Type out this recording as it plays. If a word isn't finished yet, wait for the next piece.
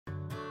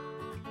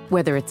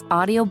Whether it's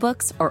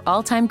audiobooks or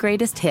all-time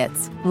greatest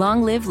hits,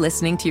 long live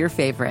listening to your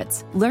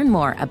favorites. Learn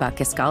more about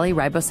Kisqali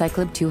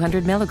Ribociclib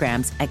 200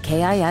 milligrams at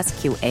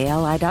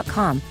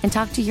KISQALI.com and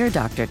talk to your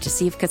doctor to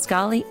see if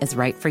Kisqali is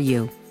right for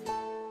you.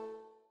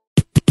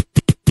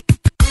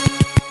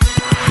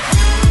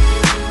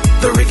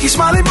 The Ricky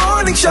Smiley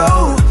Morning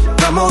Show,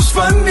 the most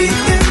funny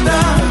in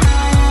the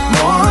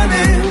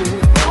morning.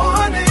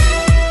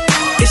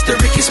 It's the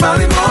Ricky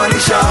Smiley Morning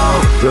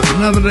Show. Just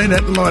another day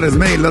that the Lord has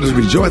made. Let us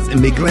rejoice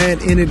and be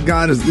glad in it.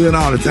 God is good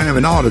all the time,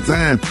 and all the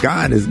time,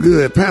 God is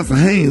good. Pastor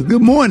Haynes,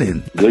 good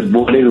morning. Good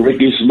morning,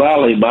 Ricky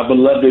Smiley, my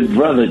beloved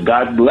brother.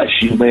 God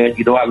bless you, man.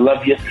 You know I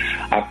love you.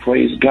 I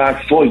praise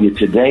God for you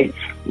today.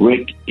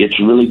 Rick, it's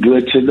really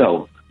good to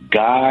know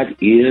God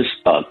is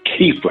a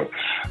keeper.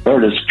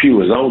 Ernest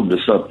Pugh is on to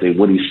something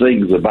when he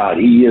sings about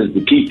he is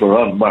the keeper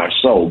of my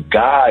soul.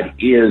 God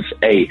is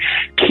a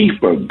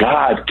keeper.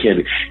 God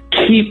can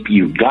keep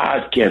you.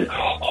 God can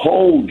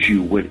hold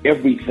you when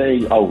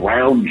everything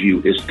around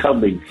you is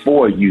coming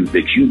for you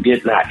that you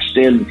did not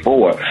send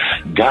for.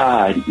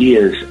 God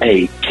is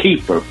a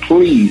keeper.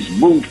 Please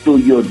move through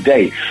your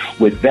day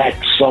with that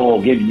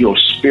song in your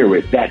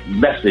spirit, that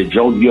message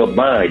on your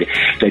mind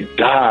that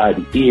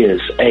God is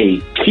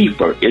a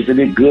keeper. Isn't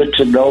it good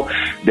to know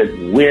that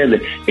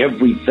when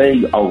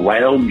everything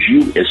around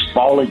you is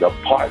falling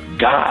apart,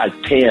 God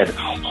can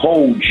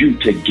hold you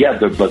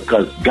together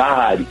because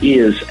God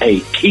is a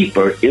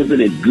keeper?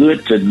 Isn't it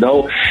good to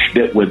know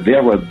that when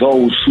there are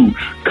those who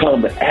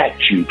come at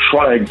you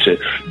trying to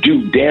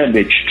do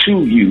damage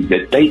to you,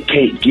 that they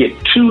can't get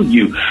to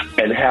you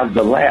and have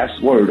the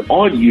last word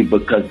on you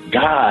because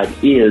God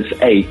is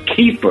a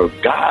keeper.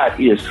 God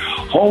is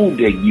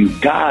holding you.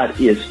 God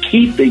is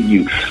keeping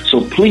you.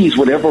 So please,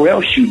 whatever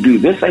else you do,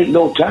 this ain't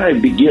no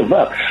time to give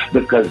up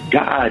because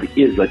God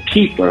is a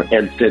keeper.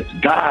 And since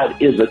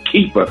God is a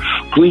keeper,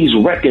 please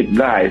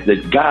recognize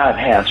that God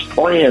has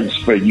plans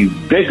for you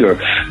bigger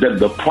than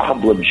the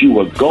problems you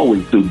are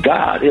going through.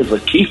 God is a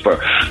keeper.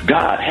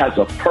 God has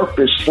a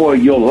purpose for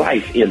your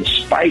life in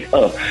spite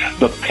of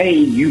the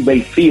pain you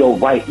may feel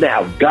right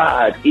now.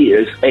 God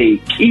is a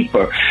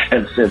keeper.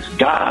 And since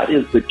God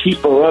is the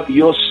keeper of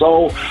your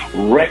soul,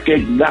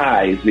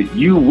 recognize that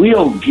you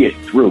will get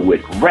through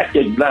it.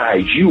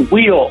 Recognize you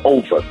will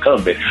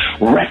overcome it.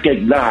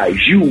 Recognize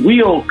you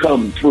will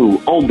come through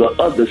on the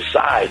other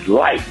side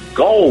like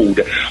gold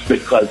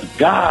because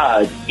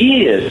God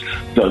is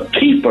the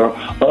keeper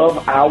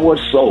of our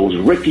souls.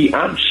 Ricky,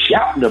 I'm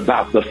shouting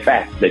about the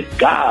fact that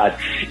God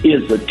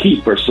is the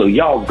keeper. So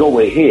y'all go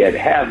ahead,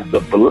 have the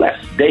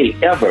blessed day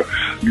ever,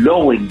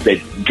 knowing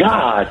that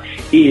God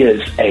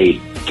is a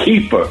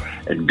keeper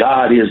and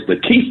God is the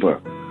keeper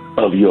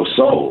of your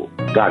soul.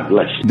 God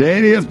bless you. There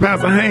it is,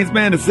 Pastor Haynes,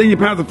 man, the senior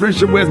pastor,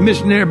 Friendship West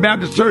Missionary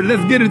Baptist Church.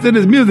 Let's get into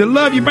this music.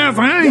 Love you,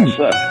 Pastor Haynes. Yes,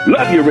 sir.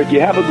 Love you, Ricky.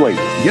 Have a great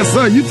one. Yes,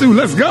 sir. You too.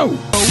 Let's go. News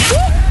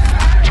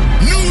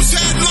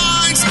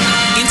headlines,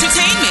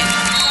 entertainment,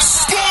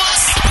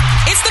 sports.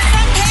 It's the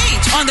front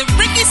page on the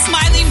Ricky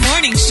Smiley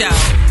Morning Show.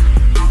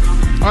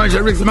 All right,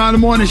 Ricky Smiley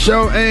Morning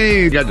Show.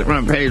 Hey, got the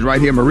front page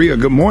right here. Maria,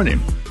 good morning.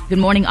 Good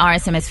morning,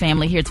 RSMS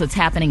family. Here's what's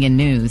happening in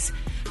news.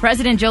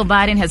 President Joe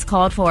Biden has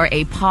called for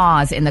a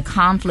pause in the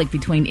conflict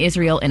between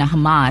Israel and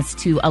Hamas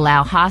to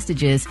allow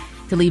hostages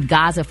to leave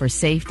Gaza for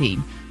safety.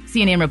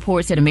 CNN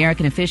reports that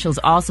American officials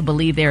also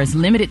believe there is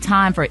limited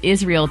time for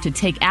Israel to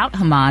take out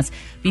Hamas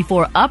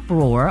before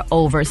uproar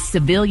over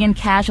civilian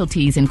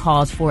casualties and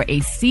calls for a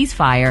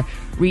ceasefire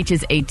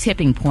reaches a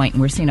tipping point.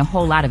 And we're seeing a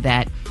whole lot of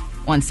that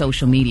on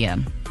social media.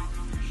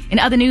 In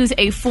other news,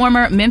 a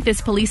former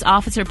Memphis police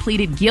officer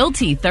pleaded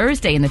guilty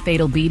Thursday in the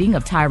fatal beating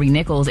of Tyree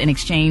Nichols in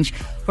exchange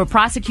for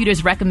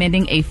prosecutors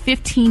recommending a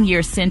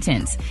 15-year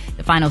sentence.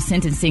 The final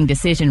sentencing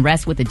decision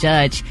rests with the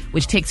judge,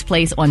 which takes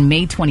place on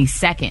May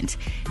 22nd.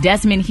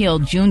 Desmond Hill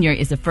Jr.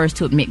 is the first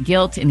to admit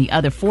guilt, and the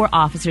other 4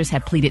 officers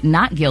have pleaded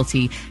not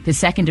guilty to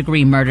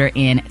second-degree murder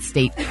in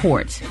state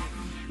court.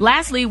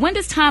 Lastly, when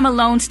does time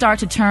alone start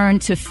to turn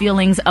to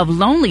feelings of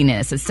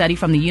loneliness? A study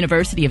from the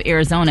University of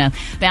Arizona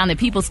found that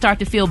people start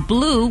to feel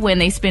blue when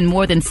they spend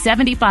more than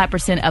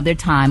 75% of their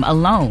time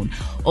alone.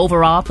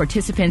 Overall,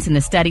 participants in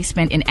the study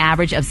spent an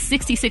average of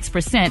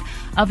 66%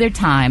 of their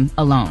time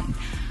alone.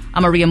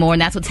 I'm Maria Moore,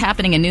 and that's what's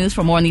happening in news.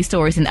 For more on these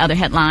stories and other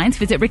headlines,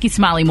 visit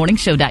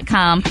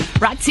RickySmileyMorningShow.com.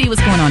 Rock T,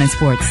 what's going on in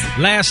sports?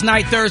 Last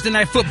night, Thursday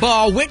Night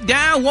Football went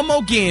down one more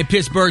again.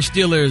 Pittsburgh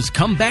Steelers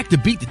come back to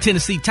beat the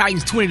Tennessee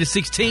Titans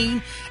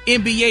 20-16.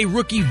 NBA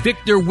rookie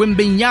Victor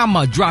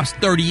Wembanyama drops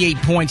 38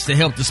 points to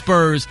help the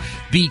Spurs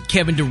beat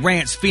Kevin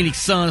Durant's Phoenix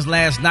Suns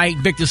last night.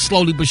 Victor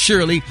slowly but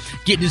surely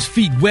getting his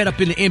feet wet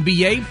up in the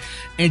NBA.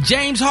 And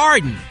James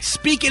Harden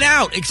speaking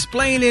out,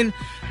 explaining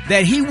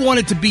that he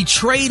wanted to be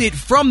traded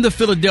from the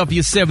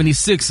Philadelphia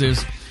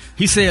 76ers.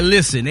 He said,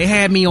 listen, they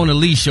had me on a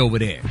leash over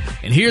there.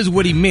 And here's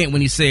what he meant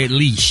when he said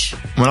leash.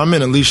 When I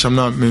meant a leash, I'm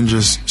not meant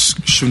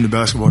just shooting the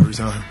basketball every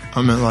time.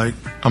 I meant like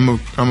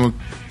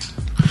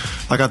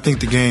I think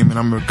the game and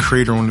I'm a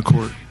creator on the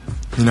court.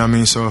 You know what I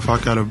mean? So if I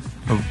got a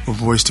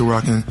voice to where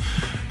I can,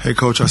 hey,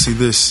 coach, I see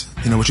this.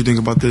 You know, what you think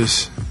about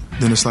this?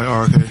 Then it's like,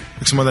 oh, okay.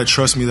 like somebody that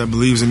trusts me, that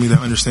believes in me, that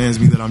understands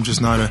me, that I'm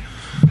just not a,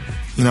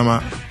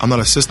 I'm not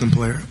a system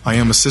player. I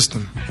am a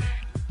system.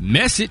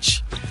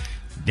 Message.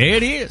 There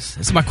it is.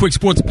 That's my quick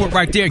sports report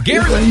right there.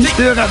 Gary, you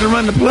still got to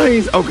run the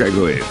plays? Okay,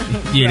 go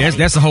ahead. Yeah,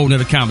 that's a whole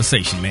nother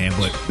conversation, man.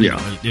 But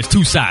there's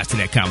two sides to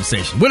that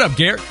conversation. What up,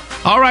 Gary?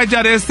 All right,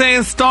 y'all. They're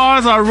saying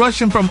stars are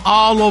rushing from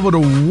all over the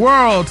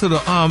world to the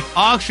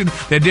auction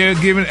that they're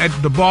giving at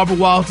the Barbara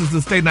Walters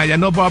estate. Now, y'all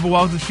know Barbara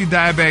Walters, she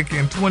died back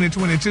in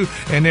 2022,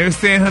 and they're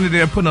saying, honey,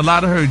 they're putting a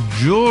lot of her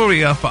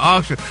jewelry up for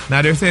auction.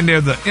 Now, they're saying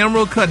there's an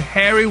emerald-cut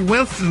Harry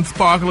Winston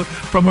sparkler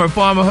from her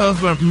former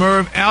husband,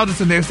 Merv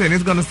Alderson. They're saying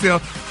it's going to sell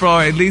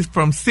for at least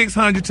from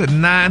 $600,000 to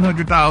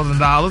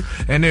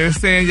 $900,000. And they're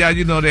saying, y'all,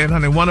 you know that,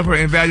 honey, one of her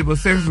invaluable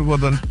accessories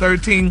was a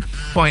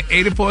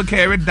 13.84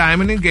 carat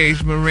diamond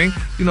engagement ring,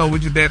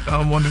 which is that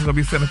one that's going to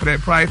be selling for that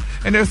price.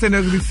 And they're saying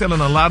they're going to be selling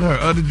a lot of her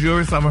other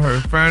jewelry, some of her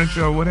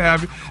furniture or what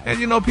have you.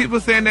 And, people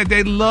saying that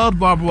they loved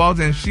Barbara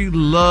Walters and she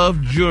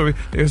loved jewelry.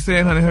 They're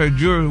saying, honey, her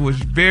jewelry was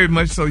very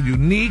much so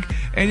unique.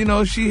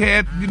 And, she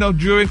had,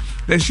 jewelry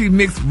that she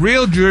mixed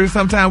real jewelry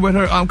sometimes with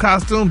her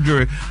costume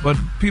jewelry. But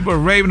people are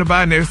raving about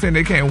it, and they're saying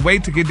they can't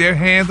wait to get their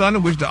hands on it,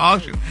 which the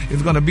auction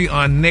is going to be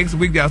on next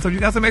week, y'all. So if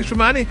you got some extra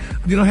money,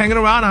 hanging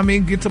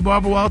around, get to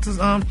Barbara Walters,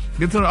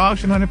 get to the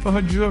auction, honey, for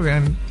her jewelry.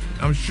 And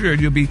I'm sure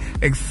you'll be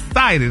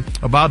excited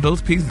about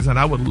those pieces, and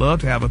I would love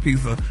to have a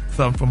piece of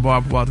something from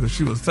Barbara Walters because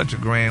she was such a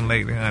grand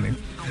lady, honey.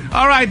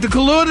 All right, the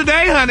color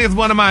today, honey, is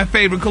one of my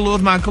favorite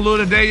colors. My color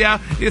today, y'all,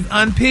 is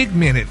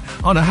unpigmented.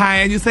 On the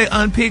high end, you say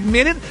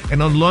unpigmented,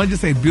 and on the low end, you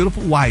say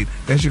beautiful white.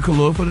 That's your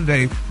color for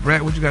today.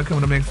 Brad, what you got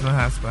coming up next in the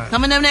hot spot?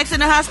 Coming up next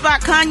in the hot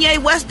spot,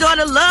 Kanye West's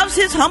daughter loves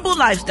his humble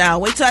lifestyle.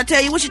 Wait till I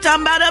tell you what she's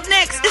talking about up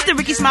next. It's the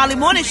Ricky Smiley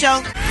Morning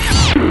Show.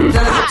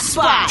 The hot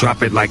spot.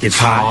 Drop it like it's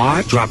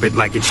hot. Drop it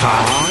like it's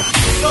hot.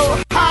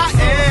 So hot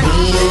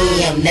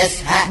and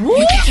that's hot.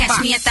 You can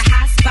catch me at the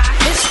hot spot.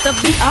 It's the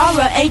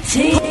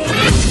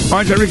BR18. All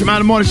right, Ricky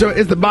Smiley Morning Show.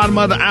 It's the bottom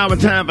of the hour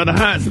time for the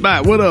hot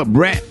spot. What up,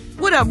 Brad?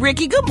 What up,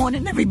 Ricky? Good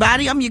morning,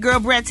 everybody. I'm your girl,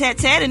 Brad Tat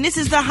Tat, and this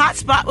is the hot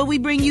spot where we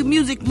bring you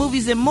music,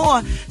 movies, and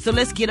more. So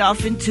let's get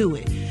off into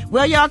it.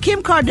 Well, y'all,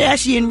 Kim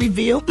Kardashian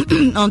revealed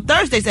on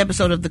Thursday's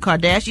episode of The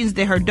Kardashians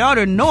that her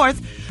daughter,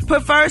 North,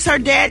 prefers her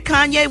dad,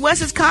 Kanye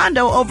West's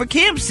condo over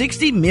Kim's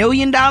 $60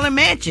 million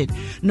mansion.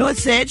 North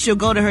said she'll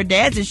go to her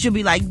dad's and she'll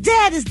be like,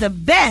 Dad is the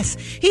best.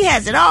 He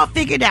has it all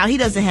figured out. He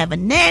doesn't have a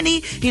nanny.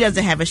 He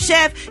doesn't have a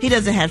chef. He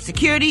doesn't have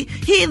security.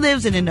 He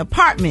lives in an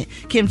apartment,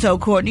 Kim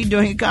told Courtney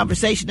during a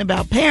conversation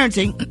about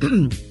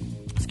parenting.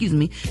 Excuse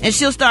me, and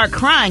she'll start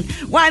crying.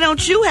 Why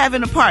don't you have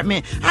an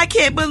apartment? I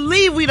can't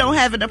believe we don't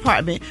have an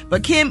apartment.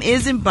 But Kim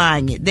isn't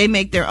buying it. They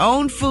make their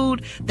own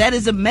food. That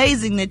is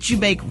amazing that you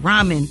make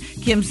ramen,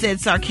 Kim said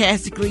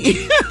sarcastically,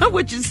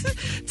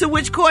 to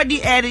which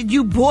Courtney added,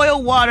 you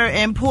boil water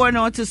and pour it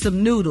onto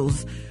some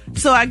noodles.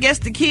 So I guess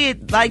the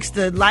kid likes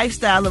the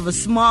lifestyle of a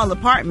small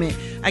apartment.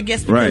 I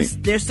guess because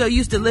they're so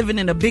used to living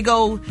in a big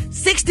old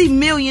 $60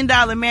 million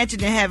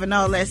mansion and having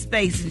all that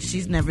space, and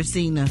she's never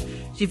seen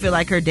she feel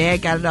like her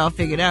dad got it all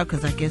figured out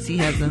because I guess he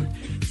has a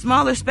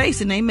smaller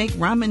space and they make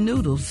ramen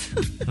noodles.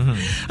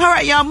 All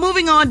right, y'all,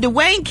 moving on.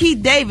 Dwayne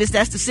Keith Davis,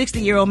 that's the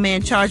 60-year-old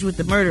man charged with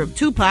the murder of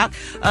Tupac.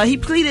 He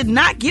pleaded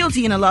not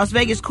guilty in a Las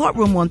Vegas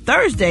courtroom on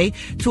Thursday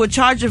to a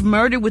charge of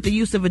murder with the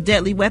use of a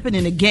deadly weapon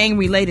in a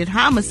gang-related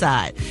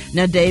homicide.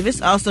 Now, Davis,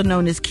 also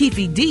known as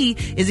Keefy D,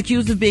 is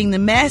accused of being the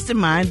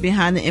mastermind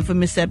behind the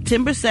infamous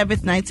September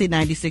 7th,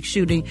 1996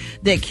 shooting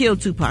that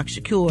killed Tupac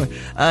Shakur.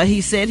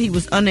 He said he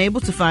was unable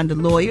to find a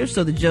lawyer,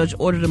 so the judge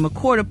ordered him a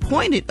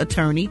court-appointed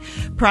attorney.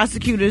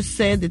 Prosecutors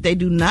said that they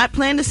do not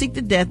plan to seek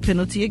the death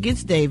penalty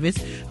against Davis,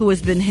 who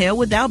has been held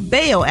without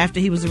bail after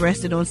he was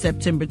arrested on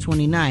September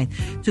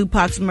 29th.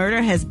 Tupac's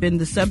murder has been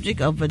the subject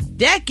of a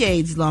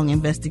decades-long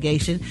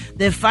investigation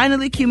that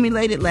finally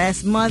culminated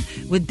last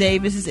month with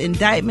Davis's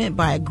indictment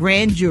by a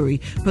grand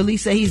jury.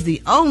 Police say he's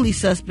the only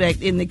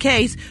suspect in the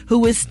case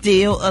who is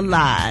still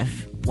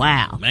alive.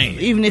 Wow. Man.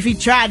 Even if he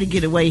tried to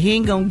get away, he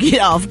ain't gonna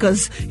get off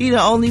because he's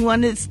the only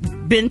one that's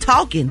been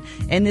talking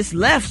and it's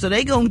left, so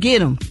they gonna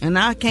get him. And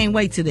I can't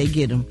wait till they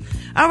get him.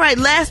 All right,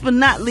 last but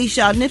not least,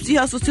 y'all, Nipsey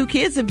Hussle's 2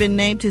 kids have been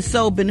named his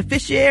sole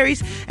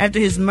beneficiaries after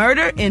his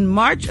murder in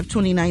March of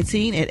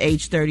 2019 at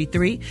age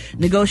 33.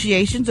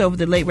 Negotiations over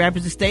the late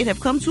rapper's estate have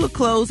come to a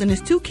close, and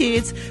his 2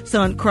 kids,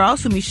 son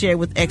Cross, whom he shared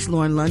with ex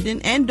Lauren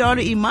London, and daughter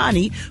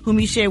Imani, whom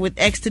he shared with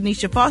ex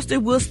Tanisha Foster,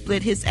 will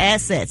split his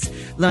assets.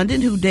 London,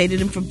 who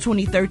dated him from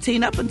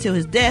 2013 up until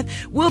his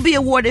death, will be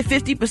awarded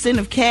 50%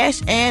 of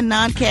cash and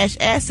non-cash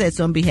assets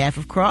on behalf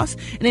of Cross.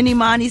 And in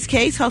Imani's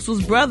case,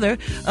 Hussle's brother,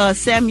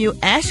 Samuel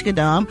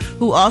Ashkadam,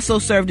 who also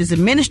served as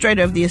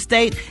administrator of the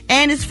estate,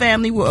 and his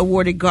family were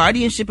awarded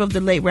guardianship of the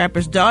late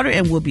rapper's daughter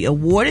and will be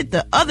awarded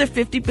the other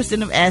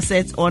 50% of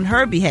assets on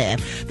her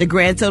behalf. The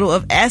grand total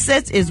of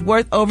assets is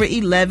worth over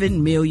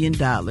 $11 million.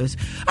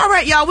 All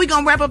right, y'all, we're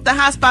going to wrap up the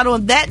hot spot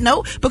on that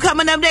note. But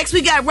coming up next,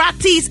 we got Rock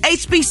T's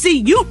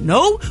HBC. You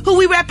know who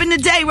we repping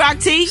today, Rock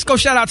T. Let's go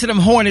shout out to them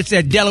Hornets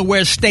at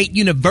Delaware State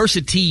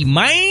University,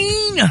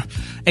 man.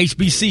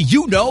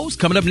 HBCU knows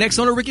coming up next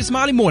on the Ricky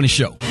Smiley Morning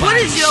Show. What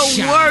is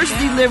your worst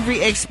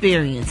delivery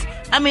experience?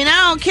 I mean,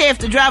 I don't care if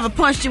the driver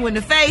punched you in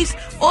the face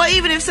or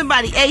even if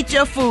somebody ate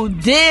your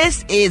food.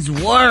 This is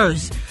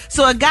worse.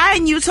 So a guy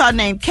in Utah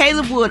named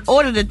Caleb Wood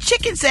ordered a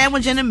chicken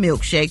sandwich and a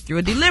milkshake through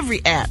a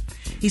delivery app.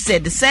 He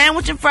said the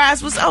sandwich and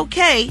fries was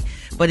okay,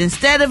 but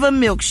instead of a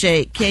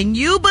milkshake, can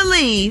you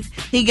believe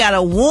he got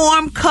a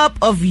warm cup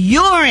of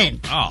urine?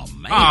 Oh,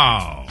 man.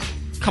 Oh,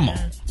 come on.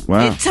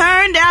 Wow. It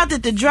turned out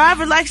that the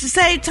driver likes to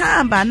save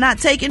time by not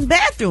taking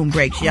bathroom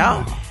breaks,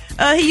 y'all.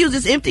 He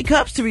uses empty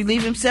cups to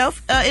relieve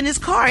himself in his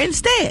car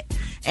instead.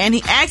 And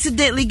he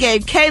accidentally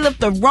gave Caleb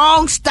the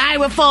wrong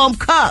styrofoam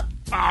cup.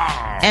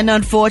 And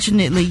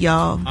unfortunately,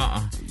 y'all.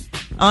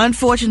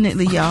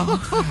 Unfortunately, y'all.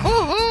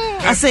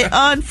 I say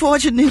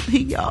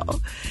unfortunately, y'all.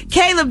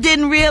 Caleb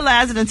didn't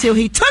realize it until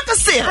he took a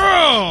sip.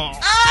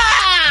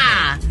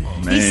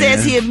 He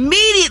says he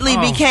immediately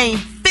became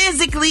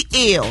physically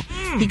ill.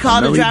 He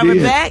called the driver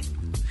back.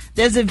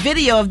 There's a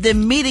video of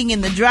them meeting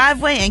in the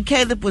driveway, and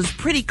Caleb was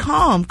pretty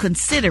calm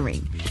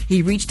considering.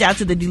 He reached out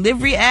to the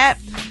delivery app,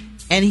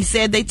 and he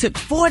said they took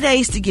 4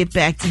 days to get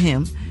back to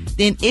him,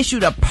 then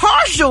issued a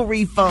partial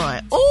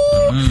refund.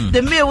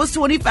 The meal was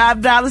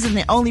 $25, and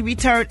they only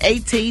returned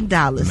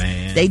 $18.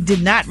 Man. They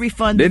did not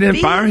refund They the didn't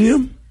fees fire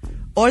him?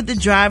 or the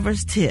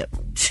driver's tip.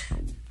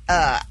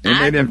 They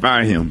didn't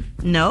fire him?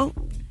 No.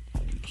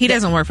 He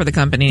doesn't work for the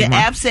company The anymore.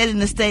 app said in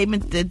the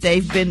statement that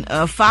they've been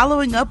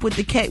following up with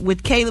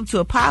with Caleb to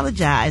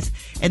apologize,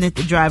 and that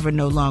the driver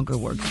no longer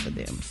works for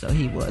them. So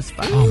he was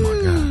fired. Oh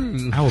my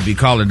God! I would be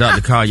calling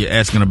Dr. Collier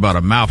asking about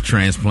a mouth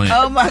transplant.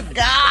 Oh my God!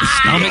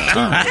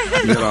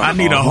 I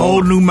need a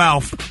whole new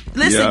mouth.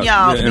 Listen,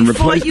 y'all, and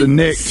before replace you the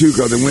neck too,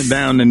 because it went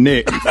down the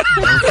neck.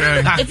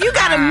 if you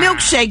got a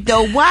milkshake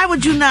though, why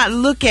would you not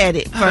look at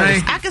it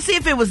first? I could see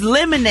if it was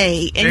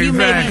lemonade and you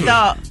maybe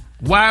thought,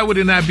 why would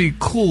it not be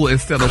cool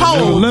instead of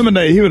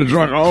lemonade? He would have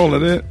drunk all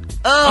of that.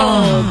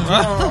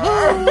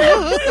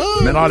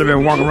 Man, I'd have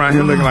been walking around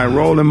here looking like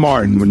Roland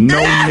Martin with no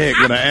neck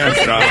with an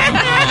ascot.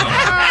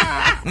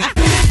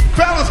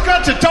 Fellas,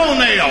 cut your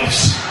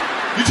toenails.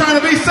 You trying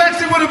to be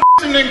sexy with a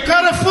and then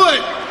cut a foot.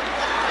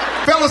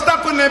 Fellas,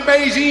 stop putting that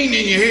Beijing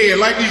in your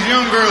head like these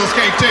young girls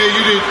can't tell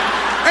you this.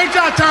 Ain't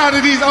y'all tired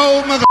of these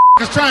old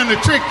motherfuckers trying to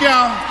trick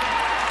y'all?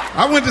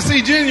 I went to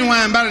see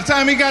Genuine. By the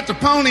time he got to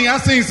Pony, I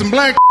seen some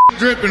black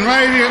dripping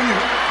right here.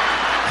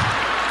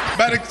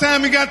 By the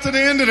time he got to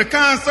the end of the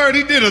concert,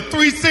 he did a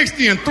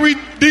 360 and 3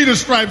 Adidas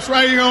stripes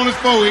right here on his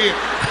forehead.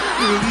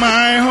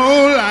 My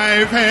whole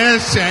life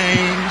has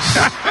changed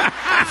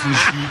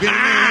since you've been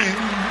in.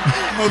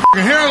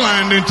 Motherfucking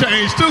hairline done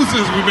changed too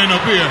since we've been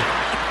up here.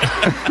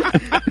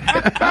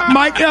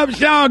 Mike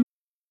Upshaw.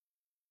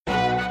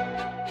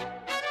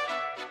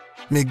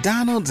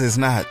 McDonald's is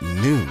not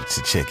new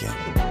to chicken.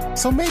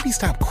 So maybe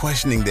stop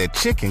questioning their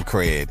chicken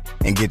cred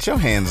and get your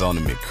hands on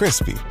the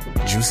McCrispy.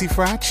 Juicy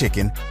fried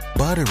chicken,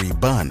 buttery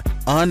bun,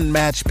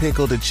 unmatched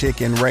pickle to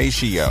chicken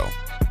ratio.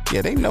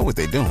 Yeah, they know what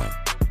they're doing.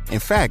 In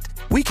fact,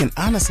 we can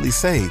honestly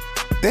say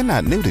they're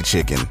not new to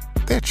chicken.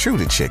 They're true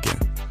to chicken.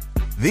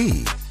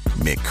 The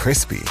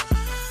McCrispy.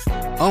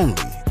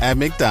 Only at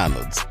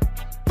McDonald's.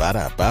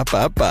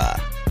 Ba-da-ba-ba-ba.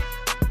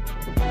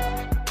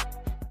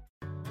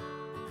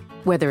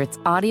 Whether it's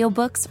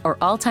audiobooks or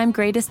all-time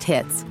greatest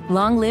hits,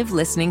 long live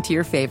listening to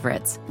your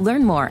favorites.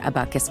 Learn more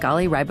about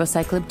Kisqali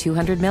Ribociclib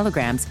 200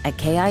 milligrams at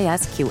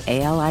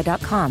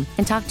KISQALI.com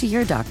and talk to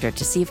your doctor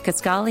to see if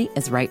Kisqali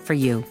is right for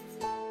you.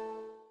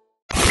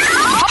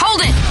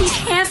 Hold it! He's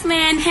half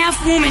man,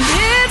 half woman.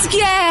 It's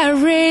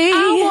Gary.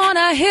 I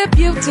wanna hip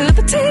you to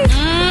the teeth.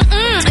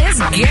 It's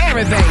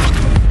Gary,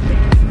 baby.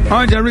 All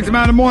right, y'all, Ricky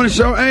Smiley Morning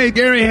Show. Hey,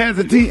 Gary has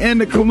the tea and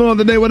the cologne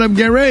today. What up,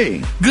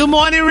 Gary? Good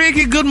morning,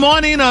 Ricky. Good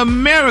morning,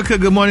 America.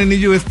 Good morning to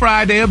you. It's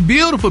Friday, a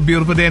beautiful,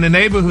 beautiful day in the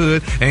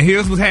neighborhood. And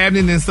here's what's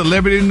happening in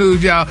celebrity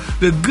news, y'all.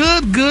 The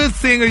good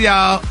singer,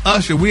 y'all,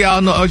 Usher. We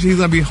all know Usher. He's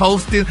going to be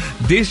hosting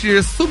this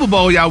year's Super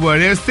Bowl, y'all. Where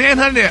they're saying,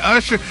 honey, that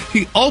Usher,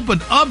 he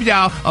opened up,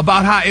 y'all,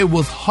 about how it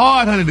was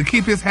hard, honey, to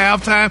keep his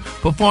halftime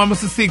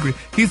performance a secret.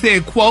 He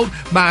said, quote,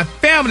 my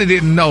family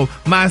didn't know.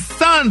 My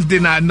sons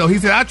did not know. He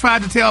said, I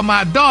tried to tell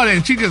my daughter,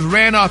 and she just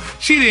ran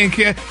off. She didn't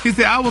care. He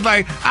said, I was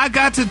like, I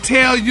got to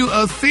tell you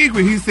a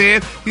secret. He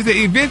said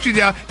eventually,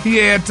 y'all, he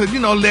had to,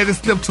 let it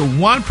slip to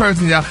one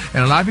person, y'all.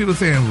 And a lot of people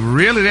saying,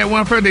 really, that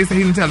one person? They said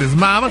he didn't tell his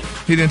mama.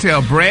 He didn't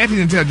tell Brad. He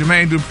didn't tell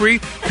Jermaine Dupri.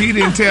 He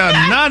didn't tell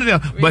none of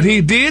them. But he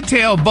did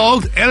tell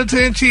Vogue's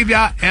editor-in-chief,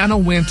 y'all, Anna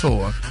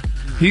Wintour.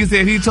 He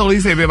said,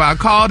 baby, I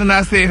called and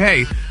I said,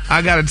 hey,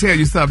 I got to tell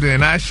you something.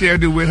 And I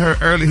shared it with her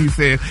earlier, he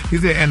said,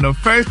 and the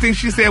first thing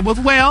she said was,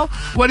 well,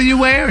 what are you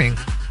wearing?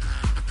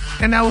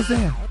 And that was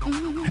that.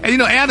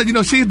 And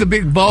Anna, she's the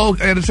big Vogue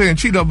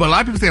editor-in-chief, but a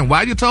lot of people saying,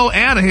 why you told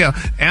Anna here?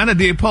 Anna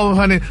did post,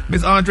 honey,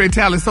 Miss Andre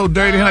Talley so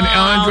dirty, honey.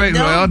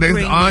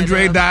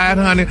 Andre died,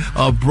 honey,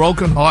 a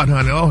broken heart,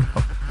 honey. Oh,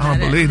 I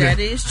don't believe that.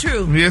 That is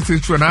true. Yes,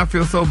 it's true, and I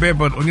feel so bad.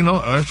 But,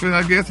 Usher,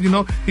 I guess, he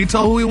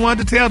told who he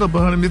wanted to tell her, but,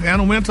 honey, Miss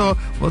Anna Wintour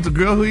was the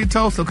girl who he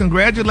told. So,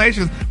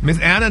 congratulations. Miss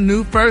Anna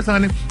knew first,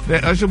 honey,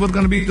 that Usher was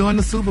going to be doing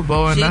the Super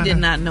Bowl. She did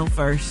not know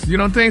first. You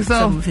don't think so?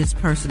 Some of his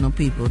personal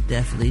people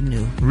definitely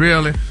knew.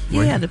 Really?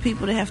 Yeah, the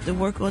people that have to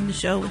work on the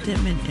show with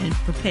him and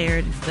prepare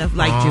it and stuff,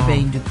 like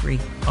Jermaine Dupri.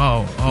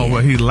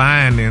 Well, he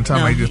lying then,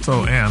 talking about he just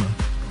told Anna.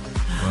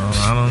 Well,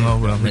 I don't know.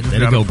 Well,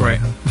 let it go, Brad.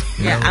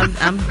 Yeah,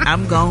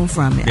 I'm gone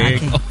from it. I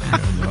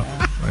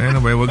can't.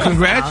 Anyway, well,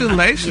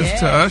 congratulations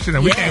to Usher,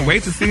 and we can't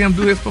wait to see him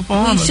do his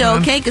performance. He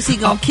sure can, because he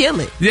gonna kill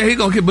it. Yeah, he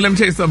gonna kill. But let me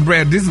tell you something,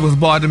 Brad. This was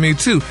bothering me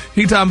too.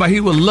 He talking about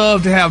he would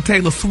love to have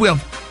Taylor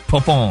Swift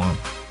perform.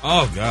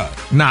 Oh God!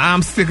 Nah,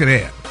 I'm sick of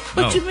that.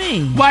 What you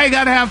mean? Why you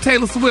gotta have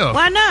Taylor Swift?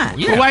 Why not?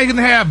 Yeah. Well, why you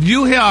gonna have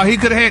you here? He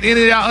could have had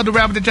any of y'all other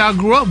rappers that y'all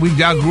grew up with.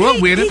 Y'all grew up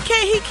with it.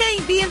 He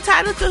can't be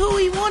entitled to who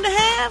he want to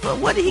have, or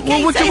what he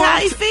can't say how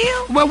he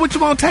feel. Well, what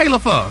you want Taylor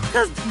for?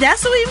 Because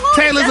that's who he wants.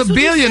 Taylor's a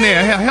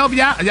billionaire. Help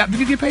y'all. Did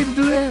you get paid to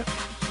do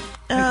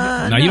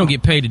that? No, you don't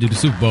get paid to do the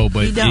Super Bowl,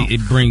 but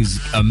it brings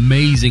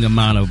amazing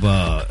amount of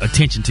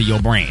attention to your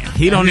brand.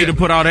 He don't need to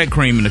put all that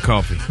cream in the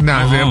coffee.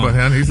 Nah, but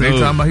honey, he said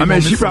talking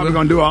about. She's probably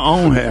gonna do her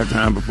own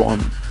halftime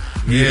performance.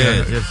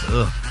 Yeah,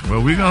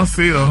 well, we gonna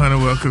see though, honey.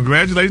 Well,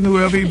 congratulations to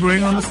whoever he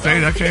bring on the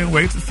stage. I can't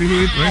wait to see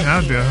who he bring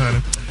out there,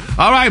 honey.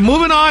 All right,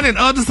 moving on in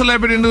other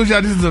celebrity news,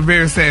 y'all. This is a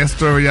very sad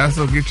story, y'all.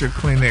 So get your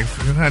Kleenex,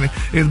 honey.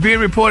 It's being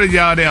reported,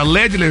 y'all, that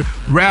allegedly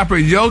rapper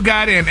Yo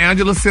Gotti and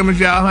Angela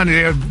Simmons, y'all, honey,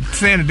 they're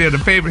saying that they're the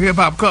favorite hip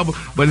hop couple,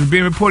 but it's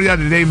being reported, y'all,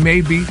 that they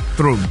may be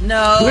through.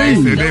 No,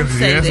 please, don't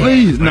say that.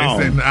 Please, no.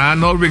 I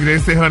know, Ricky. They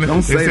say, honey,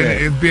 don't say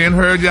that. It's being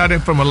heard, y'all,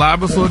 that from a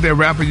reliable source that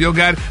rapper Yo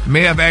Gotti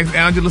may have asked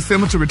Angela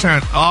Simmons to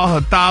return all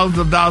her thousands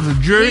of dollars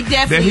of jewelry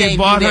that he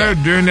bought her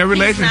during their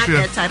relationship. He's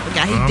not that type of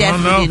guy. He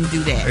definitely didn't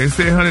do that. They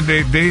say, honey,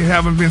 they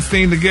haven't been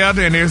seen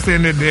together, and they're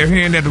saying that they're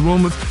hearing that the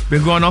rumors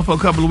been going on for a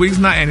couple of weeks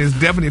now, and it's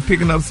definitely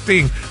picking up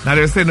steam. Now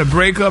they're saying the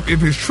breakup,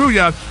 if it's true,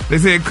 y'all, they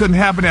say it couldn't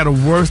happen at a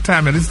worse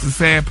time. And this is the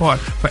sad part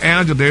for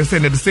Angela. They're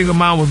saying that the single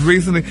mom was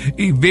recently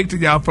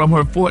evicted, y'all, from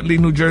her Fort Lee,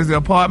 New Jersey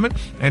apartment,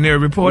 and they're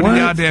reporting,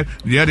 y'all, that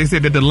they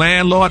said that the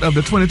landlord of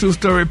the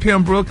 22-story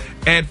Pembroke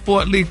at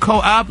Fort Lee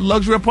Co-op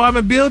luxury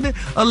apartment building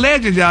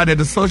alleged, y'all, that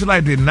the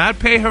socialite did not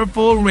pay her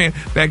full rent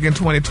back in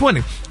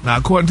 2020. Now,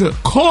 according to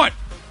court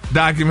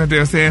document,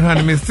 they're saying,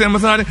 honey, Ms.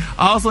 Simmons, honey,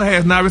 also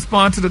has not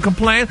responded to the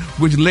complaint,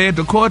 which led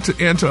the court to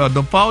enter a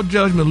default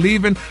judgment,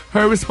 leaving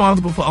her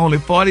responsible for only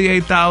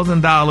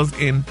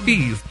 $48,000 in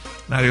fees.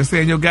 Now, they're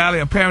saying Yo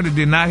Gotti apparently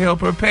did not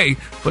help her pay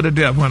for the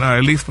debt, honey, or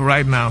at least for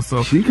right now.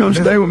 So she come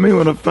stay with me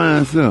with her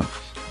fine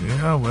self.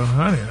 Yeah, well,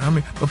 honey, I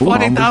mean, but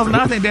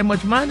 $48,000 ain't that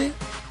much money.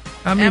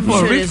 I mean,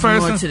 for a rich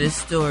person. More to this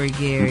story,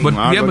 Gary.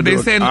 But they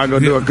said I go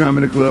to a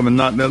comedy club and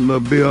knock that little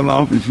bill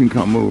off, and she can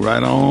come move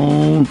right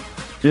on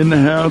in the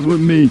house with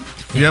me.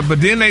 Yeah, but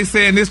then they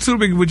saying this too,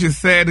 which is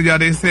sad to y'all.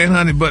 They saying,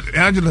 honey, but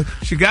Angela,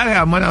 she got to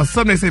have money. Or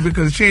something they say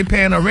because she ain't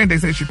paying her rent. They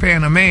say she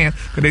paying her man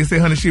because they say,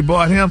 honey, she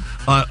bought him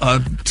a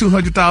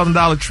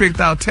 $200,000 tricked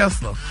out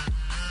Tesla.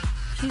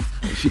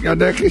 She got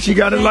that. She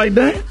got it like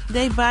that.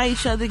 They buy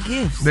each other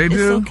gifts. They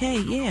do. It's okay,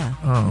 yeah.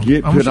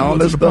 Put all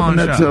that stuff in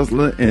that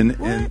Tesla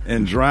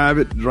and drive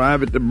it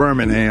to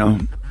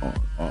Birmingham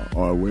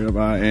or wherever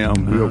I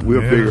am.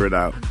 We'll figure it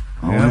out.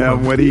 I don't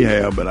have what he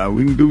have, but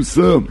we can do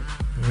something.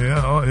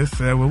 Yeah, it's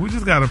sad. Well, we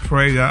just gotta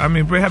pray, y'all. I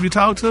mean, Brett, have you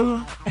talked to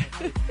her?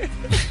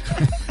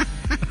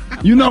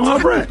 You know her,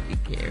 Brett?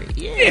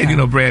 Yeah, you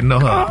know Brad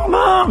know her.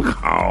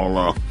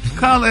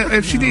 Call her.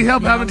 If she need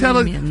help, I would tell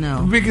her.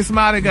 No. Ricky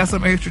Smiley got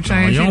some extra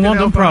change. You don't want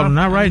them problems.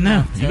 Not right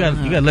now. You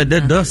gotta let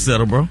that dust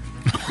settle, bro.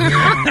 You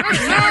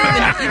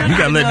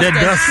gotta let that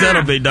dust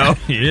settle, big dog.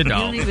 Yeah, dog. You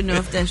don't even know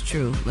if that's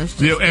true. Let's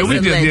just.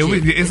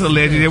 It's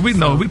alleged. Yeah, we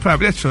know.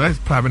 That's true. That's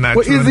probably not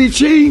true. Is he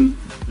cheating?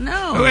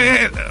 No.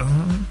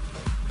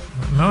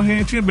 No, he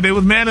ain't cheating. But they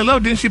was mad in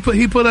love. Didn't he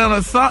put on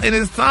a song in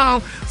his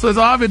song? So it's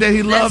obvious that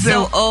he loved him.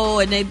 That's so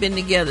old, and they've been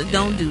together.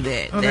 Don't do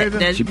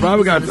that. She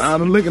probably got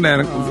tired of looking at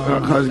him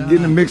because getting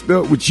him mixed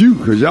up with you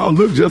because y'all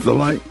look just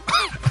alike.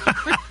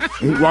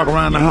 He walk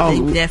around the house.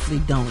 They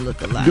definitely don't look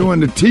alike.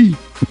 Doing the tea.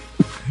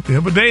 Yeah,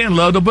 but they in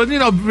love though. But you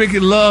know, Ricky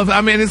love.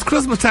 I mean, it's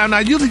Christmas time now.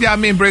 Usually y'all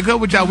men break up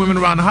with y'all women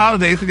around the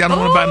holidays because y'all don't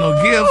want to buy no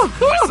gifts.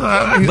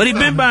 So, but he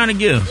been buying a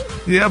gift.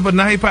 Yeah, but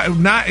now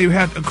you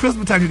have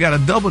Christmas time. You got to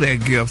double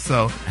that gift.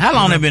 So how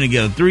long they been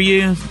together? 3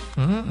 years.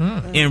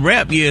 Mm-hmm. In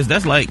rap years,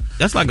 that's like a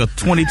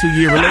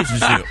 22-year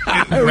relationship.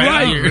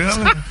 Right?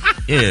 Really?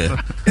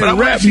 Yeah. But in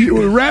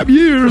rap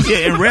years.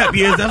 Yeah, in rap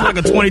years, that's like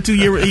a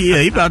 22-year.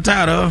 Yeah, he about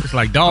tired of. It's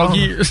like dog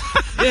years.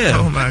 Yeah.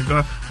 Oh my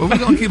God. Well, we're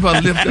gonna keep our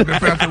lift up in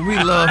prayer because we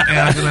love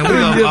Angela. We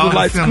love all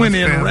like the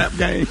 20 in the rap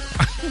game.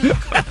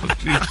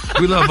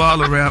 We love all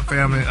the rap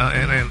family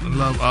and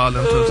love all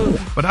them too.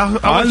 But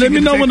I let me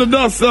know when the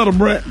dust settle,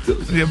 Brett.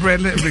 Yeah, Brett,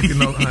 let Ricky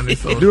know, honey.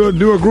 So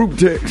do a group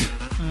text.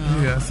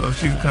 Yeah, so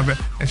she can come back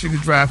and she can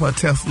drive her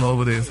Tesla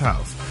over to his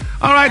house.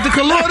 All right, the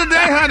color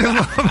today, honey, is one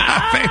of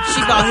my favorites.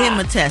 She bought him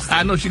a Tesla.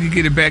 I know she can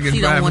get it back and she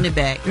drive don't want it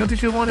back. You don't think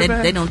she want it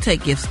back? They don't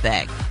take gifts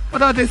back. What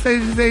thought they say?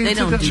 They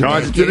don't do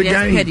charge that. it to the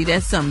That's game. petty.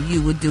 That's something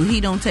you would do.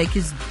 He don't take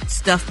his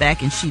stuff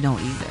back, and she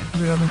don't either.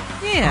 Really?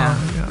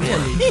 Yeah,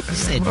 really.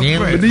 Said But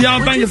really? do y'all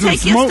Would think you it's some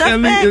take your smoke?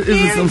 stuff back, Is it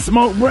Gary? some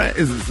smoke, Brett?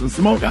 Is it some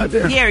smoke out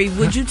there? Gary,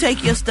 would you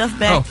take your stuff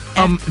back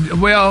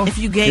Well, if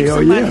you gave Hell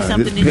somebody yeah,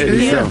 something that this you petty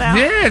cared stuff. about?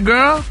 yeah,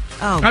 girl.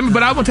 Oh, I mean,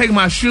 but I won't take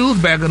my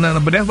shoes back or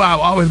nothing. But that's why I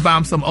always buy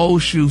them some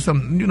old shoes,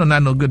 some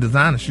not no good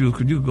designer shoes.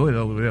 Cause you go ahead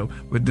over there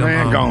with them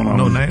Man, gone on.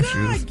 no name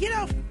shoes. Get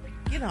off.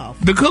 Get off.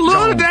 The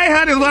color today,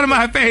 honey, is one of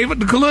my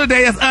favorites. The color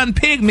today is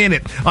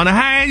unpigmented. On the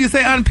high end, you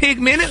say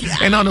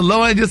unpigmented, and on the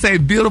low end, you say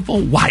beautiful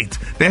white.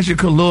 That's your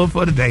color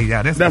for the day,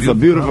 y'all. That's a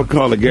beautiful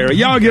color, Gary.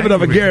 Y'all give it up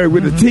for Gary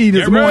with the T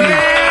this morning.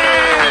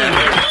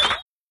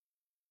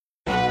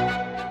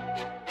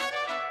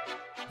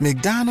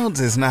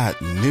 McDonald's is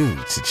not new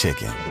to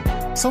chicken.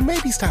 So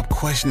maybe stop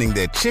questioning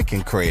their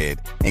chicken cred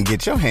and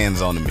get your hands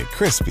on the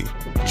McCrispy.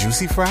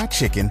 Juicy fried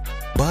chicken,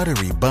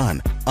 buttery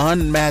bun,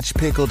 unmatched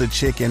pickle to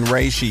chicken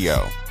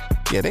ratio.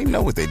 Yeah, they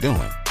know what they're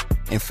doing.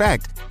 In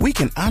fact, we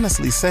can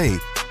honestly say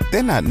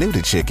they're not new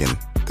to chicken.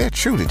 They're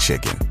true to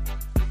chicken.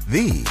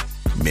 The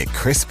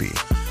McCrispy.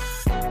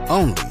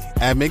 Only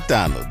at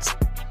McDonald's.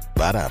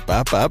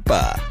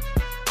 Ba-da-ba-ba-ba.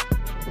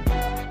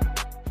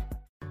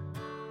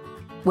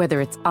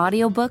 Whether it's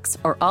audiobooks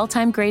or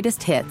all-time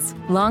greatest hits,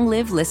 long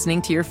live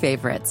listening to your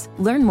favorites.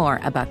 Learn more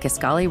about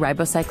Kisqali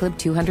Ribociclib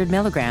 200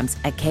 milligrams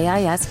at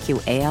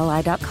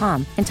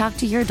KISQALI.com and talk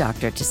to your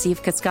doctor to see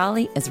if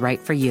Kisqali is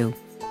right for you.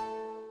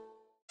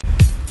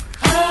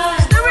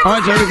 All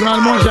right, y'all, this is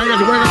Monday Morning Show. I got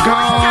your wake-up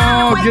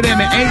call. Get in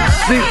at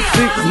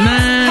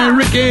 8669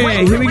 Ricky.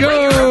 Here we go.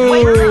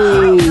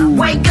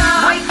 Wake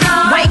up, wake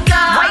up, wake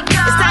up, wake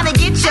up. It's time to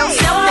get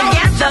yourself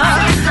together.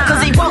 Cause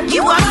he woke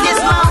you up this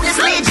morning,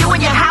 slid you in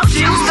your house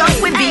shoes, so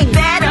it would be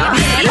better.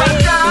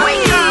 Wake up,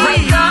 wake up,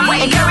 wake up.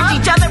 Encourage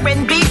each other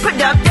and be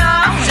productive.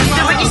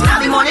 The Ricky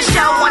Smiley Morning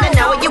Show, wanna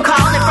know where you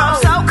calling from,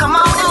 so come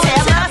on and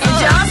tell us and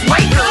just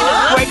wake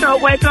up. Wake up,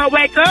 wake up,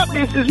 wake up.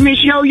 This is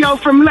Miss Yo-Yo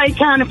from Lake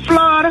County,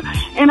 Florida.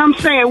 And I'm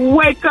saying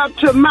wake up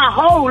to my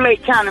whole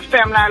Lake County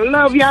family. I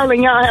love y'all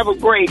and y'all have a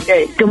great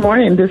day. Good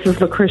morning. This is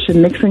LaChristia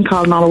Nixon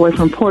calling all the way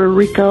from Puerto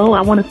Rico.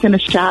 I want to send a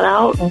shout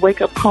out and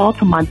wake up call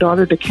to my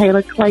daughter,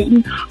 DeKayla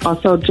Clayton,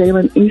 also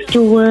Jalen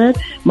Easterwood,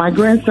 my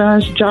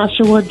grandsons,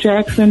 Joshua,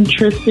 Jackson,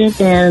 Tristan,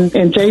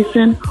 and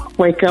Jason.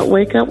 Wake up,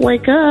 wake up,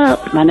 wake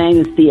up. My name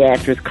is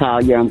Beatrice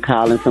Collier. I'm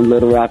calling from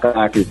Little Rock,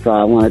 Arkansas.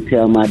 I want to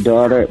tell my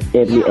daughter,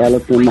 Ebony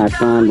Ellison, my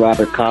son,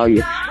 Robert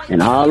Collier,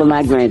 and all of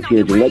my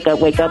grandchildren, wake up,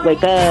 wake up,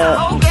 wake up.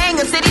 Whole gang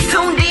of cities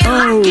tuned in,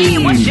 locked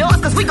in. What's yours?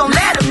 Cause we gon'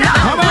 let them know.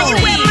 When you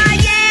in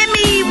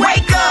Miami,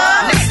 wake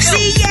up.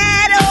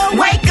 Seattle,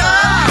 wake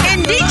up.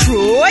 In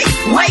Detroit,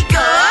 wake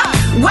up.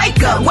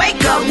 Wake up,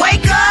 wake up,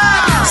 wake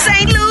up.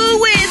 St.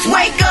 Louis,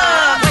 wake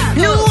up.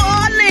 New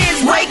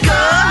Orleans, wake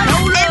up.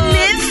 And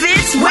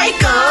Memphis,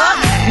 wake up.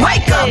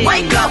 Wake up,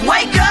 wake up,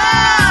 wake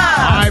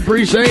up. I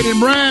appreciate it,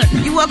 Brent.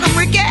 You welcome,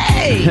 Ricky.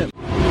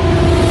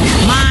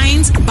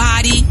 Mind,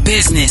 Body,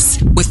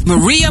 Business with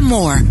Maria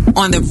Moore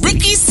on the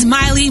Ricky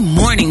Smiley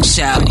Morning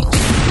Show.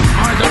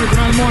 All right, so it's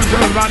Monday Morning Show.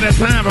 It's about that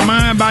time for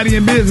Mind, Body,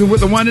 and Business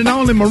with the one and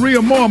only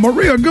Maria Moore.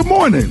 Maria, good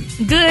morning.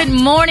 Good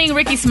morning,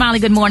 Ricky Smiley.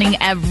 Good morning,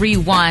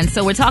 everyone.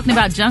 So we're talking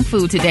about junk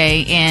food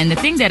today, and the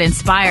thing that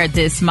inspired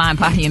this Mind,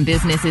 Body, and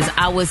Business is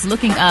I was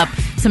looking up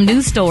some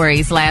news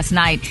stories last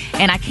night,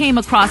 and I came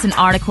across an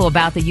article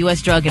about the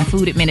U.S. Drug and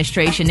Food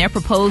Administration. They're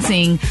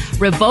proposing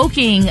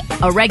revoking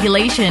a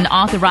regulation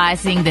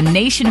authorizing the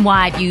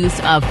nationwide use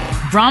of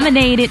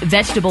brominated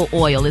vegetable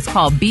oil. It's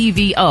called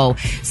BVO.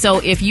 So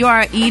if you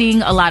are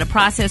eating a lot of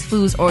processed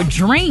foods or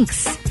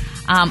drinks,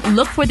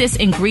 look for this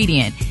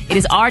ingredient. It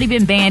has already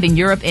been banned in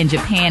Europe and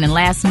Japan, and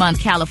last month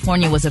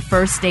California was the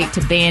first state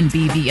to ban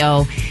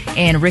BVO.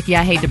 And Ricky,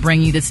 I hate to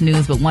bring you this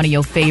news, but one of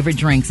your favorite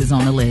drinks is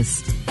on the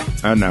list.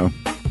 I know.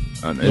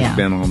 It's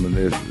been on the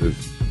list.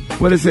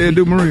 What did it say to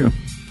do, Maria?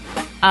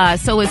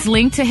 So it's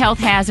linked to health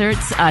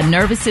hazards,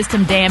 nervous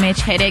system damage,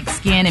 headache,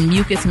 skin and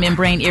mucous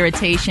membrane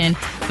irritation,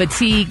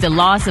 fatigue, the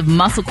loss of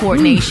muscle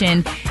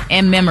coordination,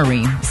 and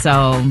memory.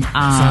 So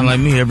sound like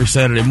me every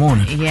Saturday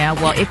morning. Yeah,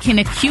 well, it can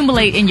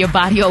accumulate in your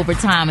body over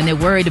time, and they're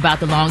worried about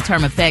the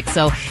long-term effects.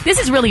 So this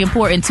is really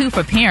important, too,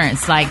 for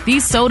parents. Like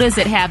these sodas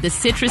that have the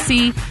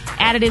citrusy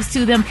additives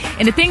to them.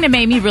 And the thing that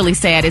made me really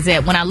sad is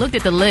that when I looked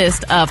at the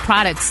list of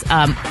products,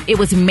 it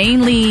was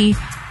mainly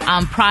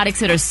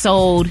products that are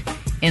sold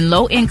in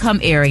low-income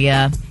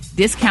area,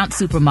 discount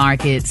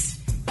supermarkets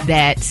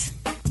that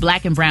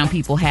black and brown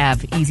people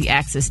have easy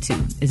access to.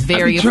 It's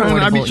very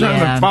affordable. I be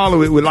trying to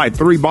follow it with like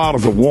 3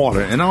 bottles of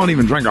water, and I don't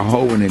even drink a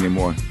whole one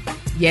anymore.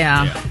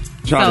 Yeah.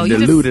 Try to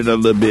dilute it a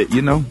little bit,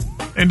 you know?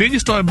 And then you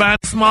start buying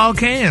small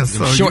cans.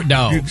 So short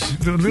dogs.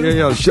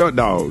 Yeah, short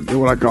dogs. That's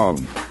what I call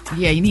them.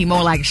 Yeah, you need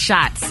more like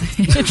shots.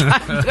 Try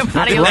to put a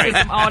body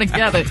organism all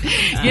together.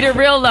 Get it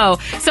real low.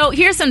 So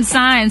here's some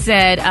signs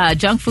that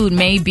junk food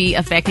may be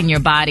affecting your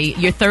body.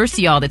 You're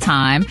thirsty all the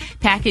time.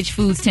 Packaged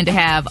foods tend to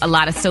have a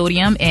lot of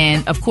sodium,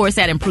 and of course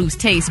that improves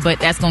taste, but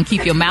that's going to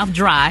keep your mouth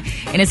dry,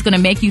 and it's going to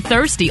make you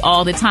thirsty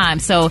all the time.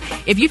 So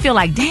if you feel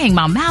like, dang,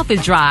 my mouth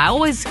is dry, I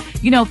always,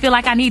 feel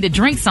like I need to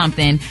drink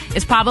something,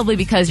 it's probably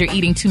because you're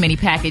eating too many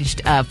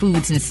packaged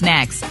foods and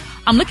snacks.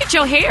 Look at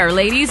your hair,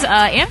 ladies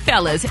and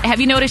fellas. Have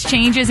you noticed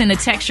changes in the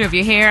texture of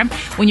your hair?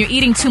 When you're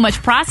eating too much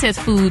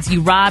processed foods,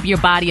 you rob your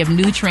body of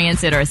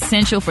nutrients that are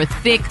essential for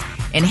thick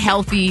and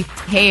healthy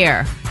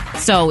hair.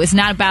 So it's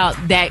not about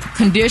that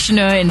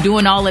conditioner and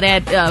doing all of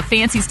that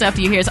fancy stuff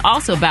to your hair. It's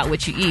also about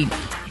what you eat.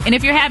 And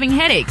if you're having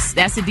headaches,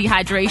 that's the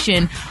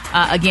dehydration.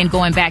 Again,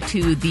 going back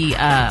to the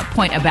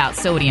point about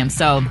sodium.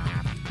 So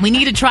we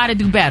need to try to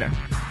do better.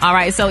 All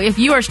right, so if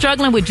you are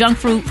struggling with junk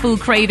food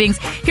cravings,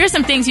 here's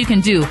some things you can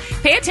do.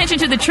 Pay attention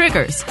to the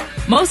triggers.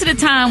 Most of the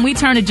time, we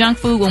turn to junk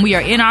food when we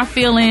are in our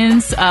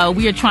feelings.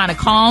 We are trying to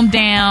calm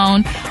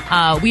down.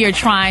 We are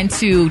trying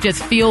to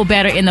just feel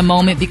better in the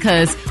moment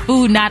because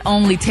food not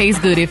only tastes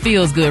good, it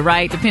feels good,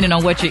 right? Depending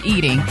on what you're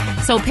eating.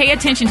 So pay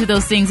attention to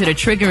those things that are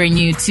triggering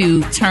you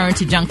to turn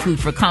to junk food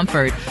for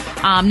comfort.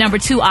 Number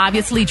 2,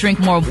 obviously, drink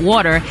more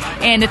water.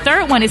 And the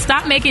third one is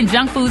stop making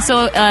junk food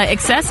so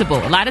accessible.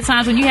 A lot of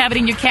times when you have it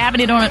in your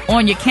cabinet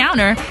on your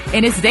counter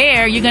and it's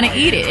there, you're going to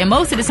eat it. And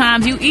most of the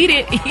times you eat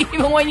it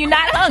even when you're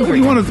not hungry.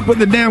 You want us to put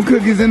the damn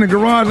cookies in the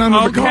garage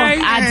under the car?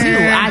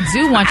 I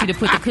do want you to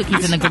put the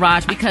cookies in the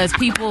garage because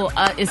people,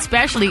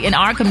 especially in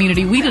our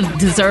community, we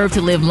deserve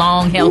to live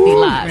long, healthy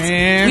lives.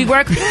 Man.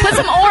 Put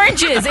some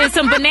oranges and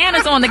some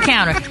bananas on the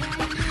counter.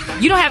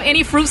 You don't have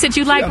any fruits that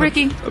you like,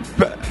 Ricky?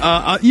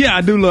 Yeah,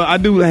 I do. I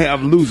do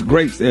have loose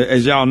grapes,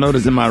 as y'all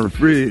notice in my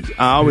fridge.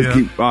 I always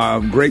keep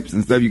grapes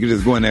and stuff. You can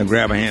just go in there and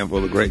grab a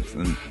handful of grapes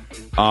and,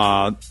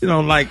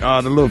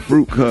 the little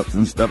fruit cups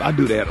and stuff. I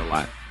do that a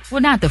lot.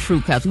 Well, not the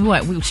fruit cups. We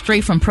were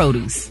straight from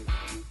produce.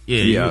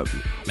 Yeah,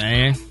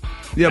 man.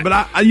 Yeah, but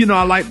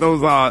I like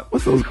those.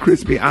 What's those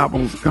crispy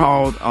apples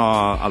called?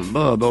 I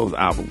love those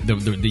apples.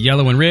 The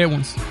yellow and red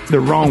ones. The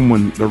wrong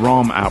one. The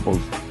wrong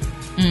apples.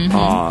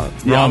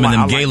 Mm-hmm. Rum and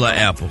them gala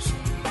apples.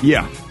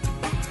 Yeah.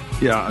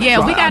 Yeah,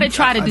 so we got to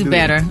try to do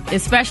better,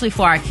 especially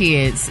for our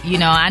kids.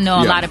 I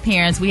know a lot of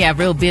parents, we have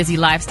real busy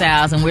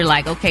lifestyles, and we're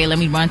like, okay, let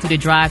me run through the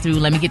drive-thru,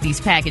 let me get these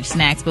packaged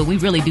snacks, but we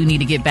really do need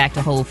to get back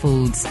to whole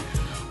foods.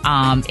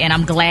 And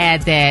I'm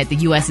glad that the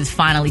U.S. is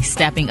finally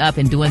stepping up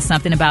and doing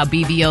something about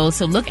BBOs.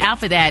 So look out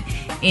for that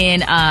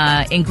in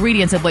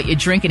ingredients of what you're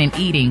drinking and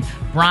eating.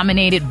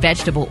 Brominated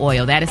vegetable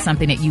oil. That is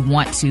something that you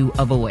want to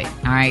avoid.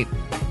 All right?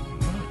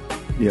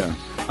 Yeah.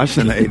 I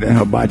shouldn't have ate that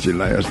hibachi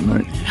last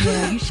night.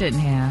 Yeah, you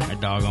shouldn't have. That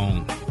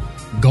doggone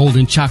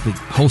golden chocolate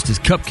Hostess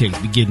cupcakes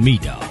be getting me,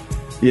 dog.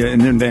 Yeah,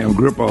 and them damn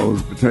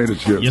Grippos potato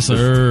chips. Yes,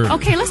 sir.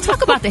 Okay, let's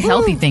talk about the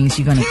healthy things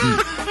you're going to eat.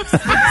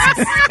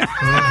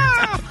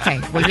 Okay,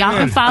 well, y'all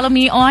can follow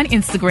me on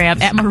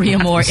Instagram at Maria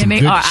Moore,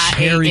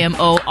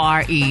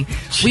 MARIAMORE.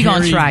 We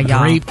going to try, y'all.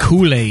 Grape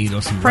Kool-Aid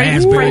or some pray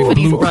raspberry for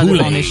these blue brothers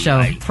Kool-Aid. on this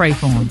show. Pray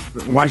for them.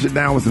 Wash it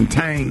down with some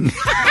Tang.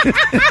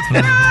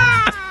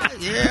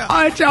 Yeah.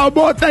 All right, y'all,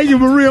 boy. Thank you,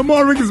 Maria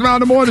Moore. Ricky Smile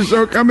the Morning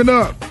Show coming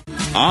up.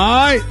 All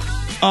right.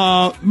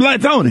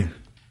 Black Tony.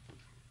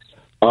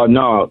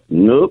 Nope.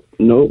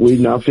 We're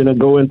not finna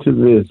go into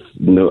this.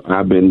 No,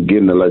 I've been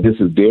getting a lot. This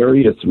is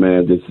Darius,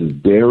 man. This is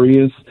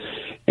Darius.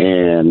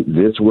 And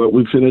this is what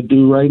we're finna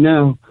do right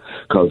now.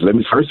 Because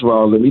first of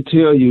all, let me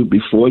tell you,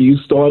 before you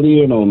start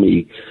in on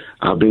me,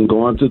 I've been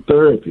going to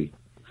therapy.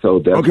 So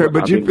that's okay,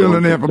 but you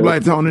filling in for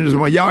Black Tony this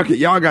one.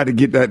 Y'all got to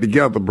get that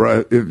together,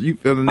 bro. If you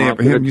filling in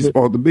for him, you're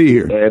supposed to be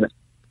here.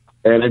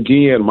 And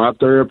again, my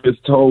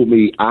therapist told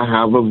me I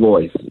have a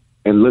voice.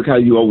 And look how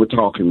you over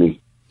talking me.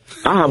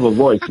 I have a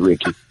voice,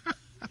 Ricky.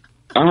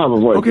 I have a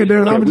voice. Okay,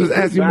 Darren, I'm just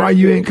asking why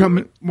you ain't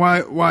coming.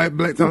 Why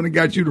Black Tony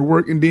got you to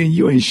work and then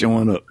you ain't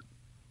showing up.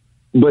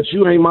 But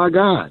you ain't my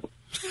God.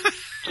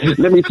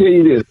 Let me tell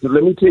you this.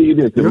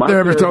 Your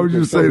therapist told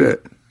you to say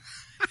that.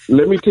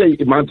 Let me tell you,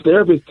 my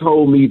therapist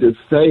told me to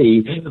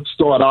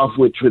start off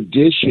with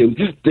tradition,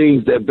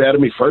 things that better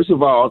me. First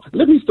of all,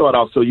 let me start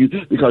off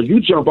because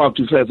you jump off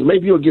too fast.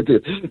 Maybe you'll get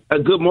this.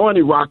 Good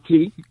morning, Rock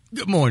T.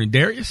 Good morning,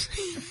 Darius.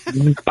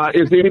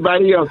 Is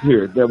anybody else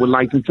here that would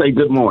like to say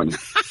good morning?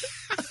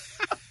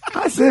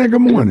 I said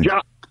good morning.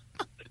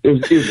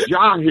 Is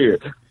Ja here?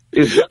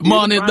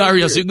 Morning,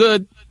 Darius. You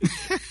good?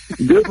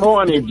 Good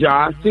morning,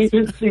 Josh. See,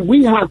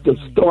 we have to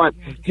start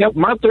help.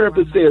 My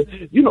therapist says,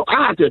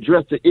 I have to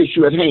address the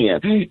issue at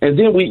hand. And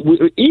then we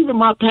even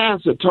my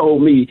pastor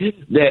told me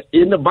that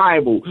in the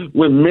Bible,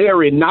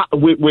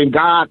 when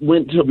God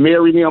went to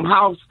Mary and them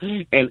house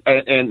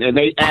and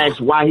they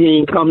asked why he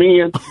ain't come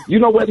in, you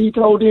know what he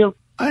told them?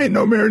 I ain't